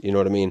insurance. You know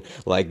what I mean?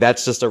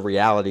 That's just a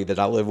reality that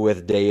I live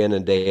with day in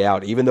and day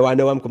out, even though I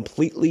know I'm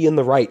completely in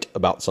the right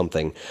about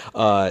something.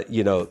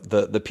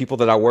 The people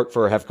that I work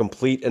for have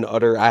complete and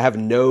utter, I have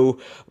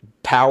no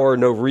power,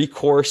 no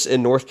recourse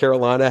in North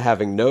Carolina,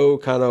 having no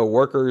kind of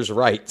workers'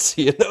 rights.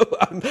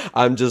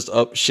 I'm just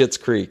up shit's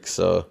creek.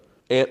 So,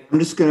 and I'm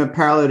just going to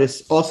parallel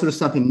this also to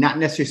something not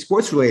necessarily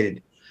sports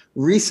related.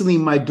 Recently,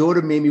 my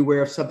daughter made me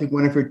aware of something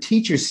one of her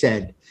teachers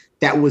said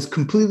that was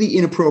completely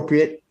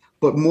inappropriate,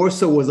 but more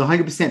so was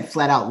 100%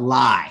 flat out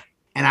lie.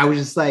 And I was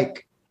just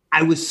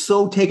I was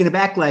so taken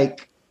aback.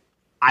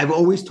 I've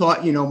always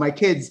taught, my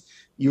kids,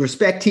 you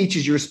respect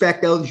teachers, you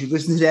respect elders, you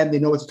listen to them, they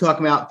know what they're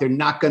talking about. They're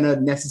not going to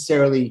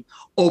necessarily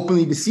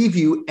openly deceive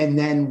you. And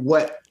then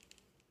what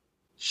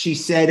she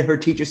said, her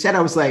teacher said,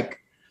 I was like,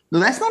 no,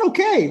 that's not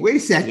okay. Wait a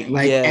second.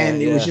 Like,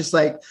 and it was just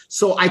like,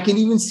 so I can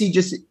even see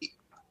just,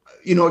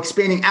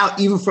 expanding out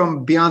even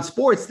from beyond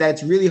sports.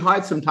 That's really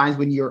hard sometimes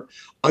when you're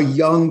a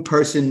young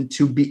person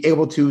to be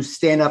able to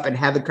stand up and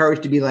have the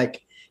courage to be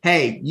like,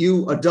 hey,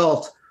 you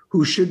adult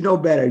who should know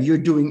better, you're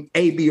doing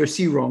A, B, or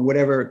C wrong,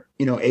 whatever,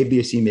 A, B,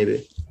 or C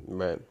maybe.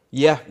 Right.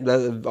 Yeah,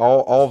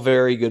 all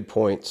very good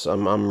points.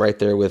 I'm right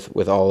there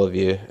with all of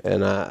you,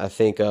 and I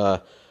think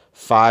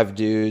 5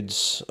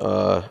 dudes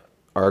are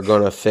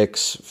going to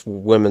fix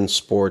women's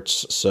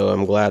sports. So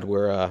I'm glad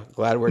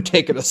we're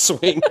taking a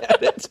swing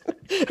at it.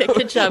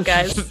 Good job,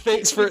 guys.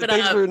 thanks for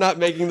not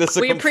making this.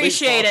 We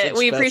appreciate it.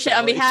 We appreciate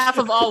on behalf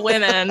of all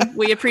women.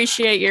 We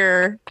appreciate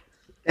your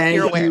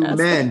awareness.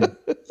 Men.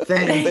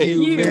 Thank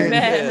you,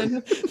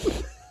 men.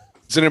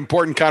 It's an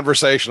important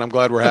conversation. I'm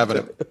glad we're having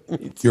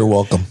it. You're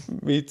welcome.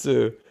 Me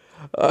too.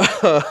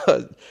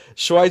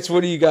 Schweitz,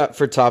 what do you got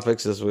for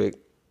topics this week?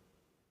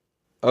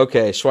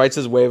 Okay, Schweitz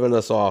is waving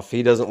us off.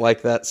 He doesn't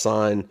like that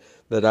sign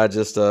that I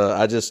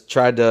just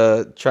tried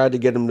to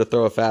get him to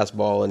throw a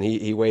fastball, and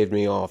he waved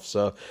me off.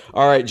 So,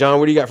 all right, John,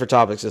 what do you got for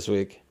topics this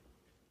week?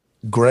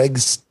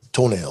 Greg's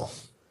toenail.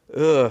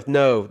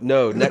 No.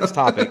 Next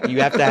topic.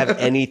 You have to have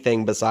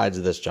anything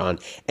besides this, John.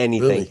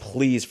 Anything, really?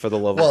 Please, for the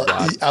love of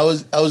God. I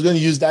was going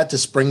to use that to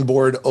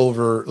springboard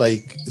over,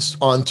 like,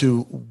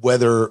 onto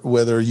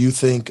whether you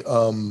think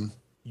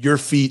your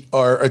feet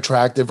are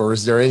attractive, or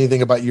is there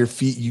anything about your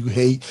feet you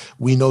hate?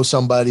 We know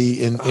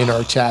somebody in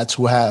our chats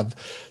who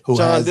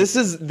John, this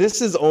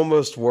is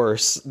almost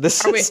worse.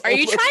 Are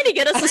you trying to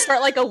get us to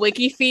start like a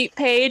wiki feet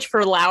page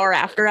for Lauer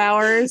After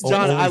Hours?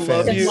 John, I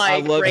love you.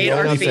 Like, I love rate you.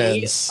 our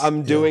feet.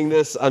 I'm doing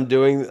this.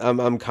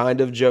 I'm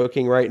kind of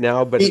joking right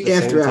now, but at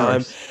the same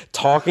time,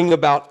 talking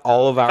about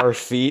all of our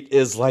feet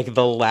is like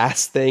the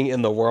last thing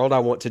in the world I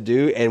want to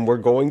do, and we're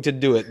going to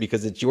do it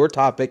because it's your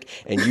topic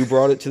and you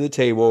brought it to the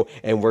table,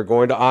 and we're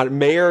going to honor.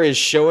 Mayor is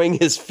showing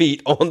his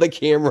feet on the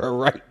camera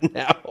right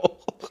now.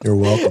 You're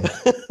welcome.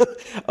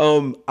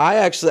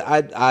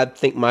 I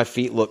think my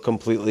feet look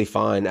completely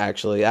fine.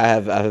 Actually, I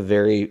have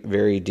very,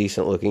 very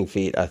decent looking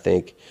feet, I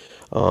think.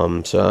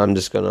 So I'm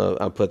just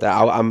gonna put that.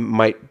 I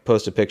might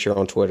post a picture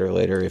on Twitter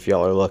later if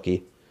y'all are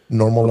lucky.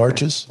 Normal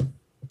arches.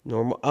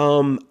 Normal.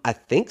 I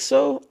think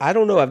so. I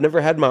don't know. I've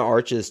never had my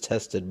arches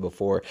tested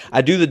before.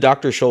 I do the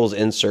Dr. Scholl's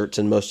inserts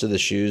in most of the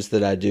shoes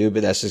that I do,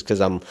 but that's just because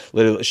I'm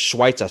literally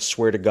Schweitz. I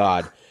swear to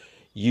God.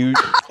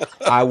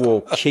 I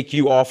will kick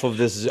you off of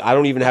this. I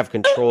don't even have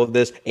control of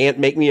this. And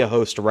make me a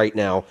host right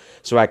now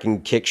so I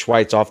can kick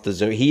Schweitz off the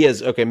Zoom. He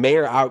is okay.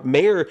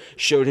 Mayor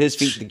showed his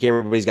feet to the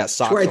camera, but he's got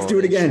socks Schweitz, on. Do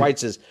it again.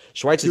 Schweitz's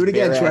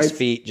bare ass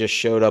feet just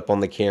showed up on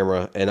the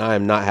camera, and I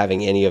am not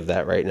having any of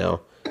that right now.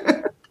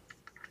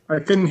 I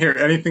couldn't hear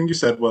anything you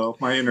said. Well,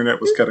 my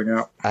internet was cutting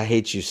out. I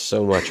hate you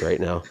so much right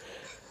now.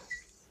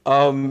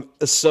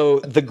 So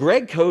the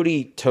Greg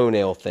Cody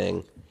toenail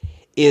thing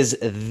is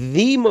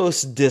the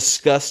most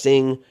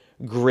disgusting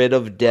grid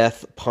of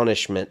death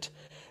punishment.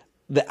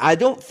 I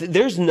don't think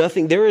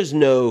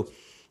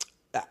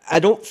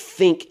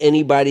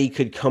anybody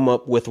could come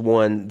up with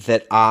one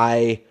that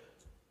I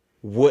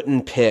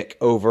wouldn't pick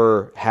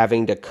over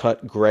having to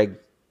cut Greg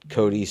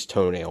Cody's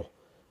toenail.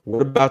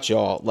 What about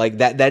y'all? Like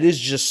that is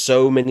just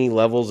so many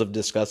levels of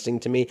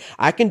disgusting to me.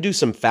 I can do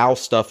some foul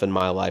stuff in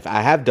my life.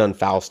 I have done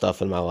foul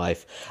stuff in my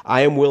life.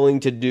 I am willing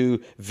to do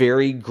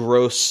very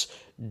gross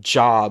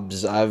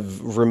jobs.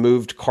 I've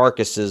removed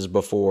carcasses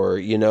before,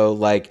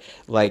 like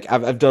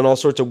I've done all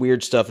sorts of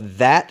weird stuff.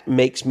 That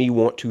makes me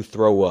want to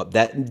throw up.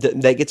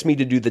 That gets me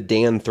to do the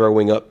Dan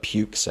throwing up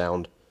puke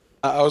sound.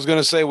 I was going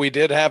to say we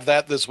did have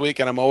that this week,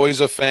 and I'm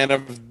always a fan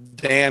of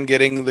Dan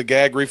getting the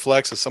gag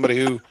reflex as somebody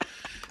who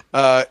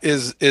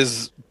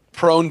is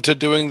prone to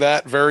doing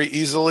that very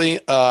easily.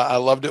 I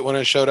loved it when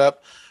it showed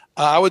up.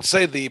 I would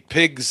say the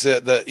pigs,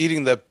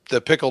 eating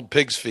the pickled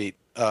pig's feet.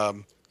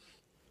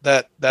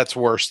 That's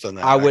worse than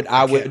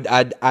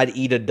that. I'd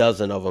eat a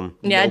dozen of them.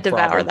 Yeah, I'd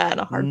devour that in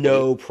a heartbeat.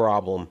 No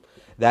problem.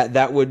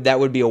 That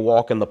would be a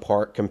walk in the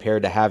park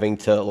compared to having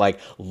to like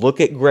look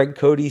at Greg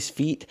Cody's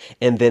feet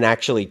and then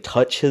actually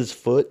touch his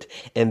foot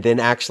and then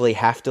actually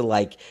have to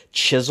like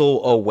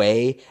chisel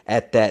away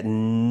at that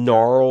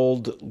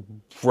gnarled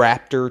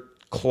raptor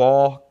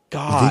claw.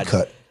 God.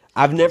 V-cut.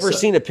 I've never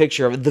seen a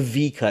picture of the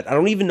V-cut. I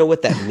don't even know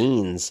what that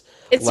means.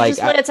 It's like,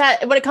 just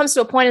when it comes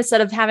to a point, instead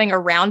of having a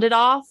rounded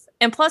off.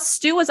 And plus,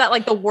 Stu was at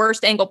like the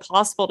worst angle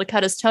possible to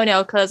cut his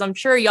toenail, because I'm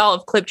sure y'all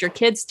have clipped your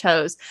kids'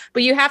 toes,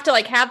 but you have to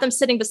like have them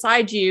sitting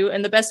beside you.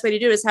 And the best way to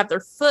do it is have their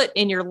foot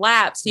in your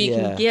lap so you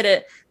can get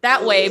it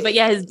that way. But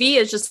yeah, his V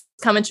is just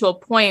coming to a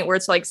point where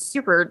it's like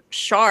super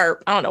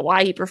sharp. I don't know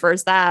why he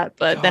prefers that,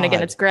 but then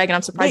again, it's Greg, and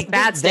I'm surprised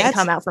bats didn't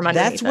come out from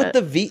underneath. That's what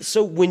the V.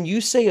 So when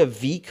you say a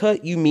V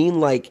cut, you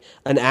mean like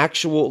an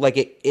actual like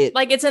it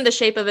like it's in the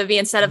shape of a V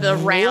instead of a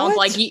round.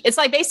 Like it's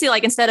like basically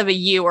like instead of a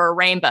U or a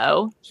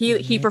rainbow,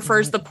 he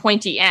prefers the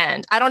pointy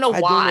end. I don't know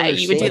why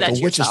you would do that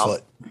to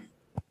yourself.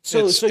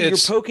 So you're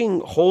poking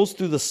holes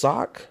through the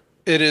sock?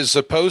 It is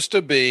supposed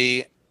to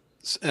be,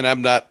 and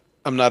I'm not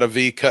a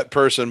V cut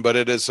person, but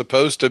it is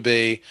supposed to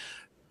be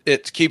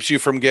it keeps you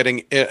from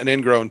getting an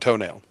ingrown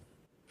toenail,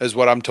 is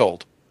what I'm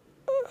told.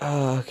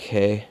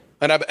 Okay.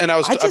 And I've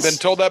been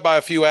told that by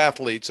a few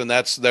athletes, and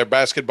they're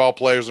basketball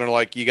players, and they're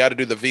like, you got to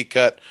do the V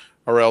cut,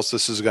 or else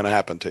this is going to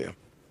happen to you.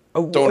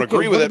 Don't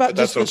agree with it, but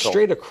that's what I'm told.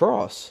 Straight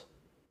across?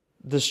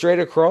 The straight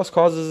across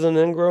causes an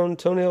ingrown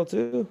toenail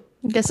too?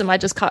 I guess it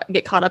might just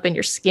get caught up in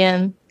your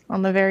skin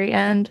on the very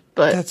end.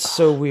 But that's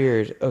so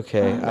weird.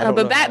 Okay.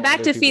 But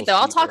back to feet though.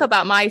 I'll talk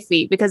about my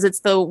feet because it's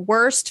the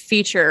worst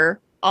feature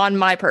on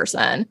my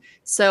person.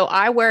 So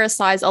I wear a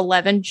size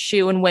 11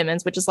 shoe in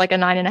women's, which is like a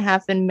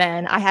 9.5 in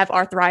men. I have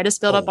arthritis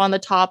built up on the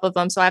top of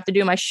them. So I have to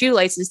do my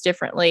shoelaces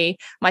differently.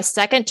 My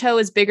second toe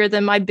is bigger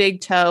than my big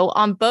toe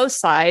on both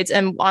sides.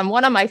 And on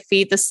one of my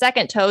feet, the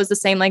second toe is the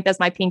same length as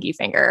my pinky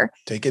finger.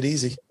 Take it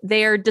easy.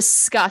 They are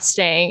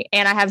disgusting.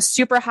 And I have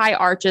super high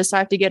arches. So I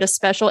have to get a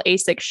special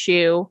ASIC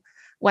shoe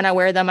when I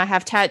wear them. I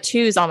have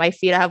tattoos on my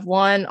feet. I have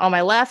one on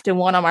my left and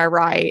one on my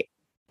right.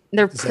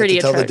 They're pretty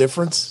attractive. Tell the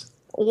difference?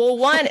 Well,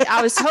 one,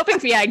 I was hoping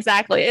for,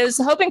 exactly. It was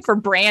hoping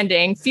for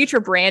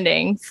future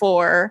branding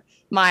for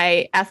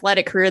my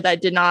athletic career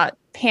that did not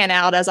pan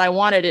out as I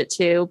wanted it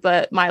to.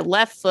 But my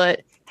left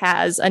foot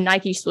has a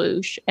Nike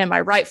swoosh and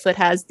my right foot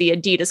has the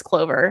Adidas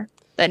clover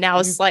that now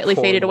is slightly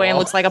faded away and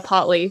looks like a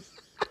pot leaf.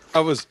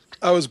 I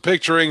was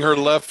picturing her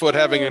left foot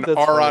having an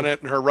R on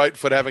it and her right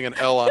foot having an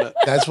L on it.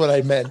 That's what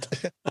I meant.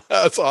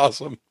 That's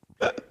awesome.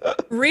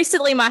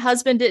 Recently, my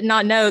husband did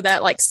not know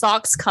that like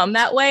socks come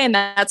that way, and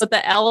that's what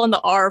the L and the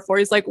R are for.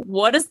 He's like,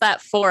 "What is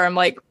that for?" I'm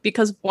like,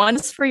 "Because one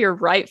is for your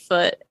right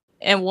foot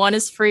and one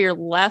is for your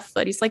left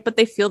foot." He's like, "But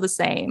they feel the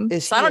same."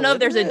 So I don't know if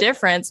there's a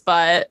difference,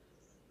 but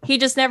he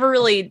just never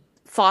really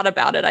thought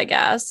about it, I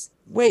guess.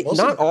 Wait,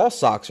 not all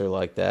socks are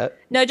like that.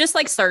 No, just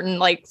like certain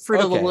like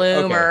Fruit of the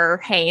Loom or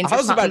Hanes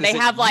or something. They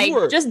have like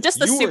just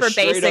the super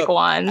basic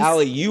ones.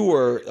 Allie, you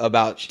were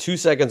about 2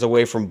 seconds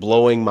away from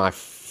blowing my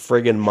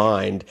friggin'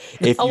 mind.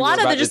 A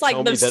lot of the just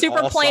like the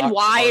super plain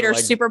white or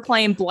super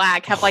plain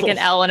black have like an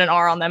L and an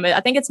R on them. I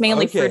think it's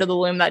mainly Fruit of the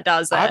Loom that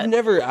does that.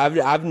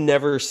 I've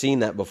never seen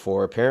that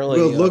before. Apparently,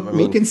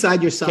 look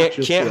inside your socks.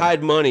 Can't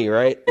hide money,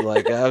 right?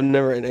 Like ain't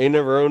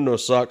never owned no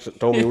socks that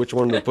told me which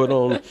one to put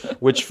on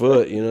which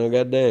foot.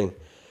 God dang.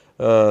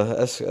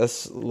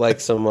 That's like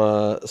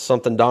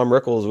something Dom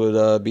Rickles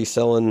would be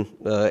selling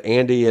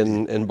Andy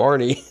and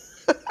Barney.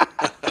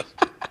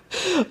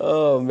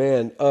 Oh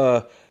man.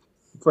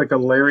 It's like a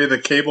Larry the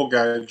Cable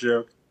Guy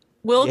joke.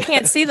 Will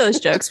can't see those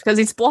jokes because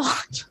he's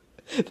blocked.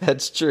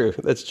 That's true.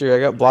 I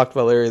got blocked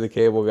by Larry the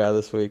Cable Guy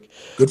this week.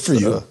 Good for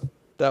you.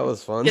 That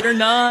was fun. Get or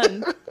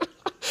none.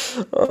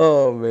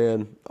 Oh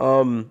man.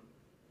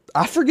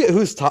 I forget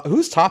whose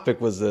topic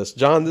was this,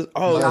 John.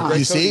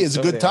 You see, it's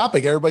a good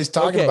topic. Everybody's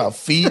talking about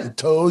feet and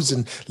toes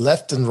and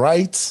left and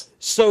rights.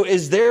 So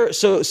is there?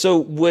 So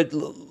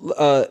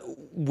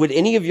would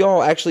any of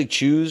y'all actually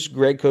choose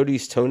Greg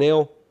Cody's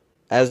toenail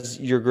as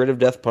your grid of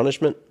death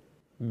punishment?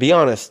 Be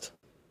honest.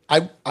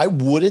 I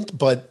wouldn't,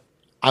 but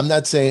I'm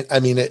not saying.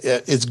 I mean,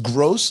 it's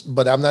gross,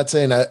 but I'm not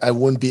saying I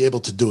wouldn't be able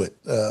to do it.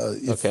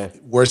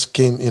 If worst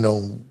came,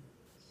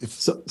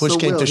 if push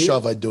came to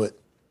shove, I'd do it.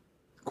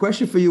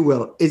 Question for you,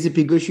 Will. Is it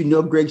because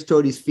Greg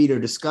Cody's feet are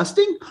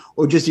disgusting,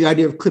 or just the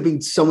idea of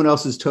clipping someone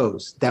else's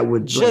toes? That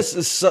would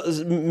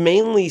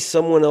mainly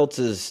someone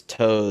else's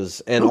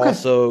toes, and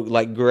also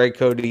like Greg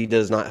Cody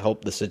does not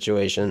help the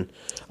situation.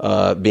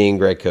 Being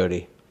Greg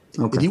Cody.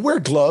 Okay. Did he wear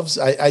gloves?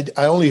 I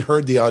only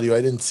heard the audio.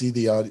 I didn't see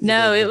the audio.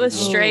 No, it was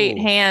straight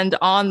hand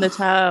on the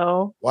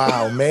toe.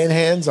 Wow, man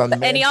hands on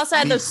man. And he also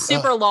had those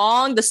super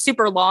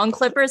long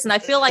clippers. And I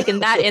feel like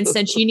in that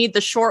instance, you need the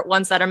short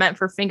ones that are meant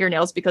for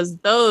fingernails because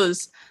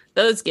those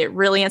get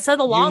really, instead of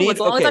the long ones,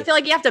 I feel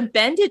like you have to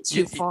bend it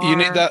too far. You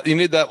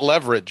need that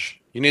leverage.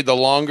 You need the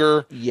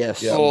longer.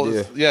 Yes. You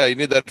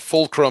need that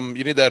fulcrum.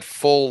 You need that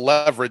full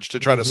leverage to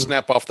try to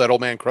snap off that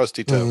old man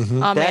crusty toe.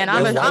 Mm-hmm. Oh man,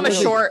 I'm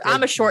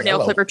a short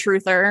nail clipper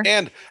truther.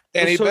 And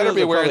he better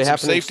be wearing some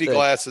safety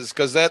glasses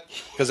because that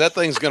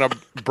thing's gonna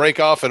break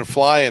off and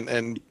fly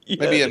and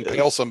maybe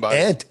impale somebody.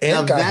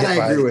 And got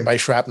hit by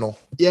shrapnel.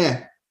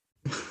 Yeah.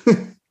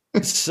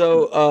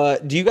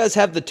 So, do you guys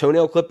have the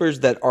toenail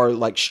clippers that are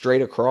like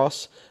straight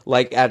across,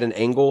 like at an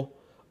angle,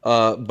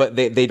 but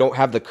they don't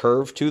have the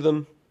curve to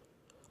them?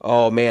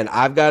 Oh man,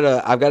 I've got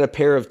a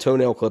pair of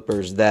toenail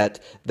clippers that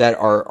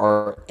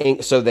are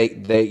so they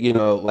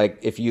like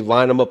if you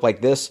line them up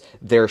like this,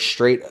 they're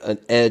straight an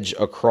edge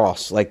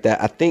across like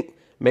that. I think,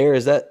 Mayor,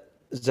 is that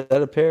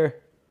a pair?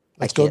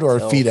 Let's go to our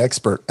feet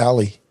expert,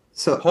 Allie.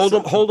 So hold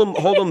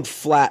them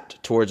flat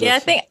towards us. Yeah, I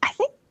think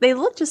they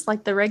look just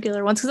like the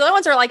regular ones because the other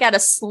ones are like at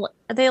a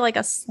are they like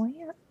a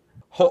slant?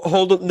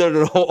 Hold them,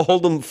 no,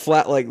 hold them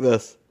flat like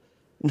this.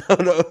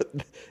 No,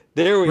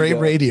 there we go. Great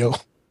radio.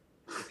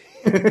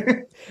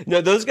 No,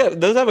 those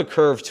have a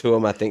curve to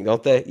them, I think,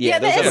 don't they? Yeah,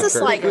 it's a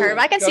slight curve.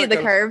 I can see the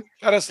curve.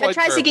 It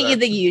tries to get you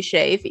the U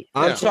shape.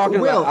 I'm talking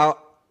about.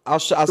 I'll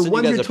the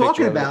ones you're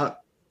talking about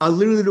are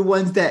literally the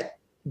ones that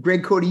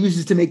Greg Cody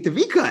uses to make the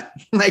V cut.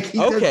 Like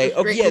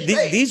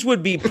these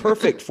would be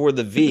perfect for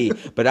the V,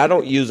 but I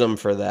don't use them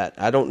for that.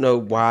 I don't know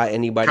why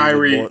anybody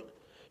would want.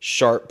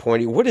 sharp,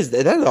 pointy. What is that?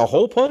 Is that a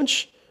hole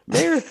punch,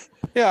 Mayor?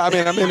 Yeah, I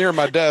mean, I'm in here at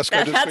my desk.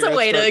 That's a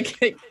way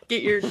to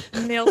get your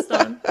nails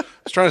done. I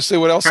was trying to see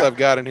what else I've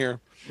got in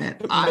here.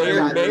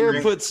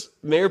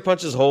 Mayor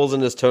punches holes in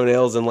his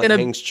toenails and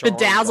hangs charms.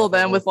 Bedazzle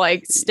them with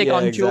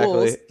stick-on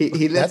jewels.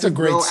 He lets a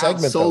great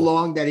segment so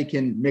long that he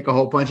can make a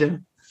hole punch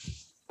in.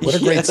 What a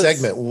great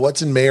segment!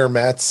 What's in Mayor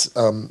Matt's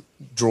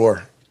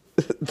drawer?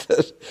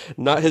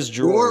 Not his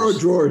drawers. Drawer or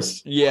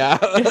drawers? Yeah.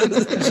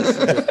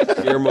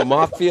 Your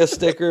Mafia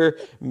sticker.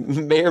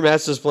 Mayor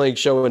Matt's just playing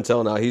show and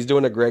tell now. He's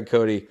doing a Greg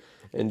Cody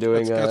and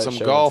doing got some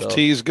golf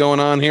tees going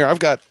on here. I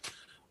got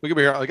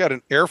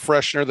an air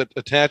freshener that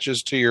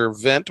attaches to your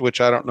vent,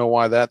 which I don't know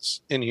why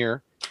that's in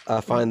here.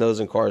 I find those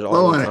in cars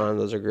all the time.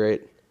 Those are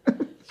great.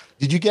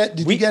 Did you get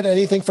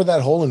anything for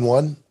that hole in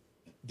one?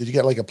 Did you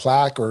get a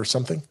plaque or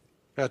something?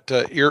 Got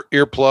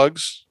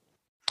earplugs.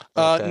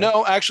 Okay.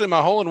 No, actually,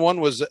 my hole in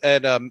one was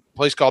at a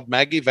place called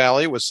Maggie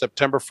Valley. It was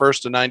September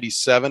 1st of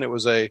 97. It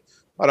was about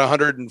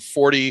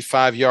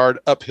 145-yard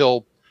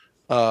uphill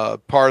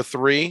par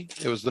 3.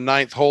 It was the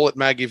 9th hole at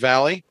Maggie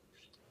Valley,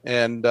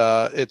 and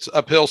it's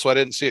uphill, so I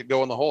didn't see it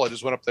go in the hole. I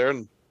just went up there,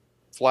 and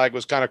flag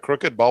was kind of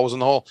crooked. Ball was in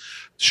the hole.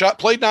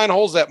 Played 9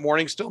 holes that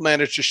morning. Still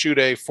managed to shoot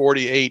a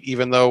 48,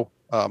 even though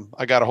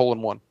I got a hole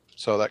in one.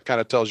 So that kind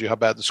of tells you how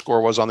bad the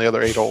score was on the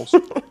other 8 holes.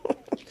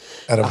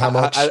 Out of how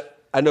much?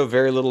 I know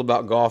very little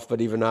about golf,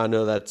 but even I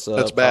know that's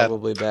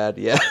probably bad.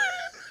 Yeah.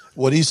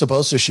 What are you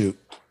supposed to shoot?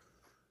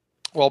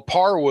 Well,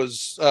 par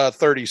was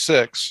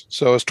 36,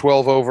 so it's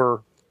 12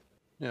 over.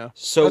 Yeah.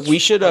 So we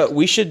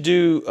should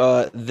do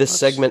this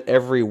segment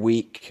every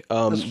week,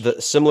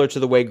 similar to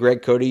the way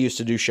Greg Cody used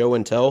to do show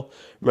and tell.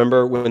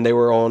 Remember when they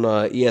were on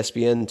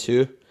ESPN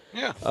too?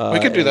 Yeah, we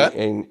could do that.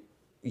 And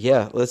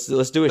yeah, let's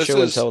do a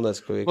show and tell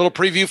next week. Little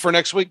preview for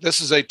next week. This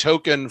is a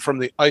token from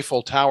the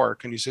Eiffel Tower.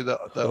 Can you see the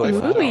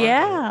Eiffel Tower? Oh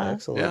yeah,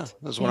 excellent. Yeah,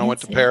 that's when I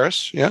went to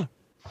Paris. Yeah.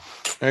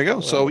 There you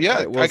go. So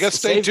yeah, I guess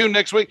stay tuned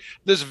next week.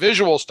 This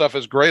visual stuff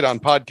is great on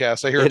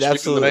podcasts. I hear it's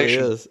absolutely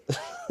is.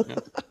 Yeah.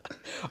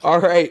 All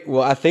right.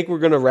 Well, I think we're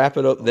going to wrap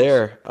it up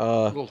there.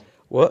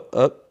 What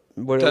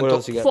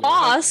else you got?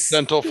 Floss.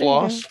 Dental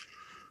floss.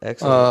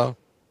 Excellent.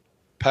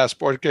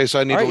 Passport in case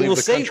I need to leave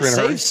the country in a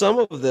hurry. Save some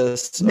of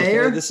this.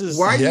 Mayor, this is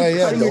why are you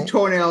cutting your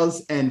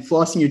toenails and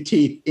flossing your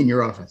teeth in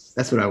your office?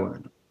 That's what I want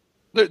to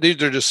know.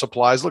 These are just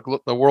supplies. Look,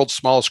 the world's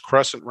smallest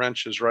crescent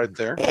wrench is right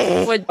there.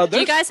 Do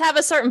you guys have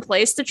a certain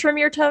place to trim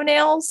your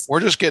toenails? We're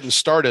just getting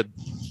started.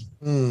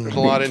 There's a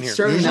lot in here.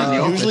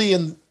 Usually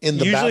in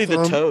the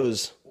bathroom. The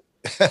toes.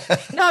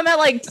 No, I meant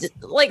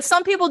like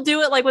some people do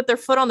it with their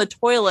foot on the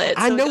toilet.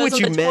 I know what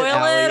you meant,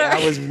 Allie.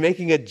 I was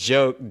making a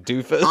joke,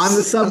 doofus. On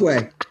the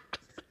subway.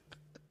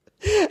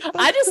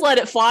 I just let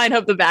it fly and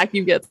hope the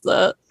vacuum gets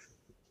it.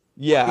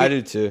 Yeah, I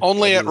do too.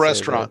 Only at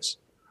restaurants.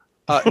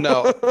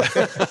 No.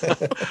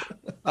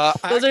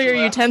 Those are your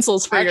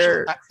utensils for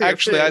your.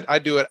 Actually, I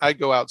do it. I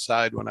go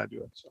outside when I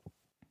do it. So.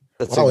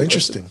 That's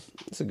interesting.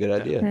 That's a good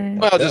idea. Okay.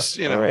 Well, just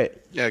all right.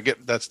 Yeah,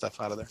 get that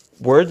stuff out of there.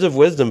 Words of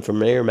wisdom from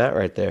Mayor Matt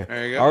right there.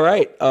 There you go. All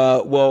right.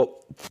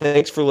 Well,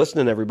 thanks for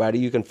listening, everybody.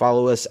 You can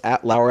follow us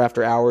at Lauer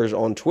After Hours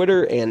on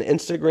Twitter and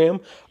Instagram.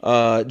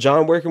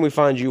 John, where can we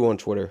find you on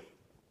Twitter?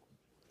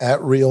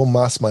 At Real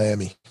Moss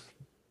Miami.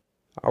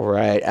 All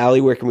right.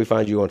 Allie, where can we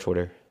find you on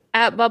Twitter?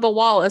 At Bubba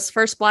Wallace,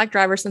 first black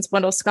driver since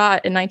Wendell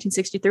Scott in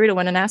 1963 to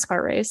win a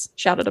NASCAR race.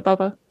 Shout out to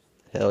Bubba.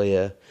 Hell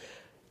yeah.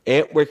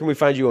 Ant, where can we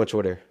find you on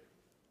Twitter?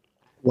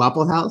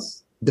 Waffle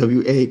House,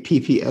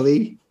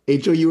 WAPPLEHOUSE.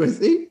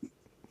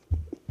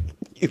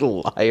 You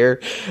liar.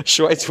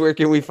 Schweitz, where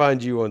can we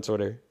find you on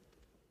Twitter?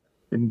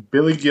 In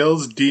Billy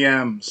Gill's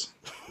DMs.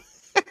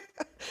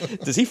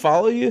 Does he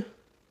follow you?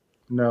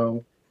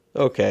 No.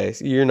 Okay,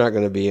 so you're not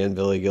going to be in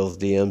Billy Gill's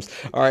DMs.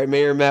 All right,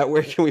 Mayor Matt,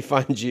 where can we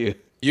find you?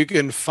 You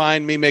can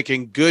find me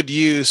making good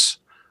use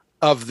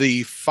of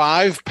the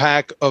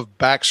 5-pack of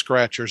back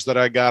scratchers that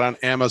I got on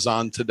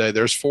Amazon today.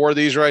 There's 4 of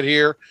these right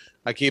here.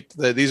 I keep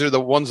these are the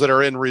ones that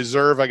are in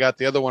reserve. I got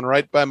the other one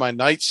right by my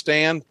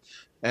nightstand.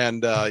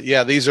 And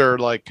these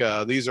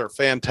are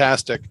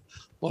fantastic.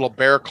 Little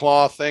bear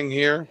claw thing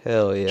here.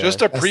 Hell yeah.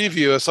 Just a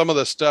preview of some of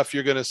the stuff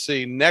you're going to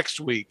see next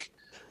week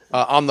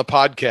on the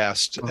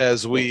podcast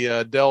as we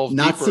delve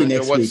not deeper see into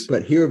next week,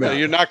 but hear about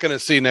you're not going to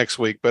see next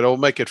week, but it'll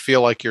make it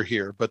feel like you're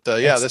here. But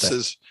this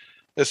is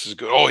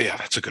good. Oh yeah,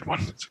 that's a good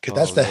one.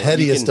 That's the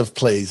headiest of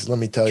plays. Let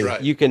me tell you.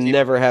 Right. You can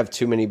never have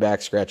too many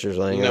back scratchers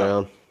laying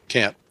around.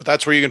 Can't. But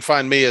that's where you can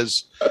find me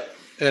is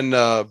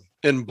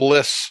in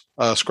bliss,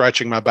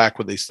 scratching my back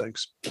with these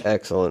things.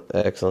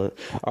 Excellent.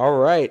 All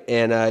right.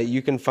 And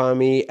you can find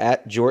me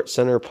at Jort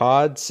Center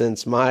Pod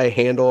since my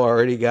handle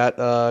already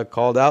got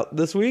called out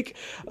this week.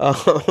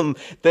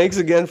 Thanks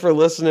again for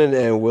listening,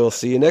 and we'll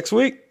see you next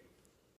week.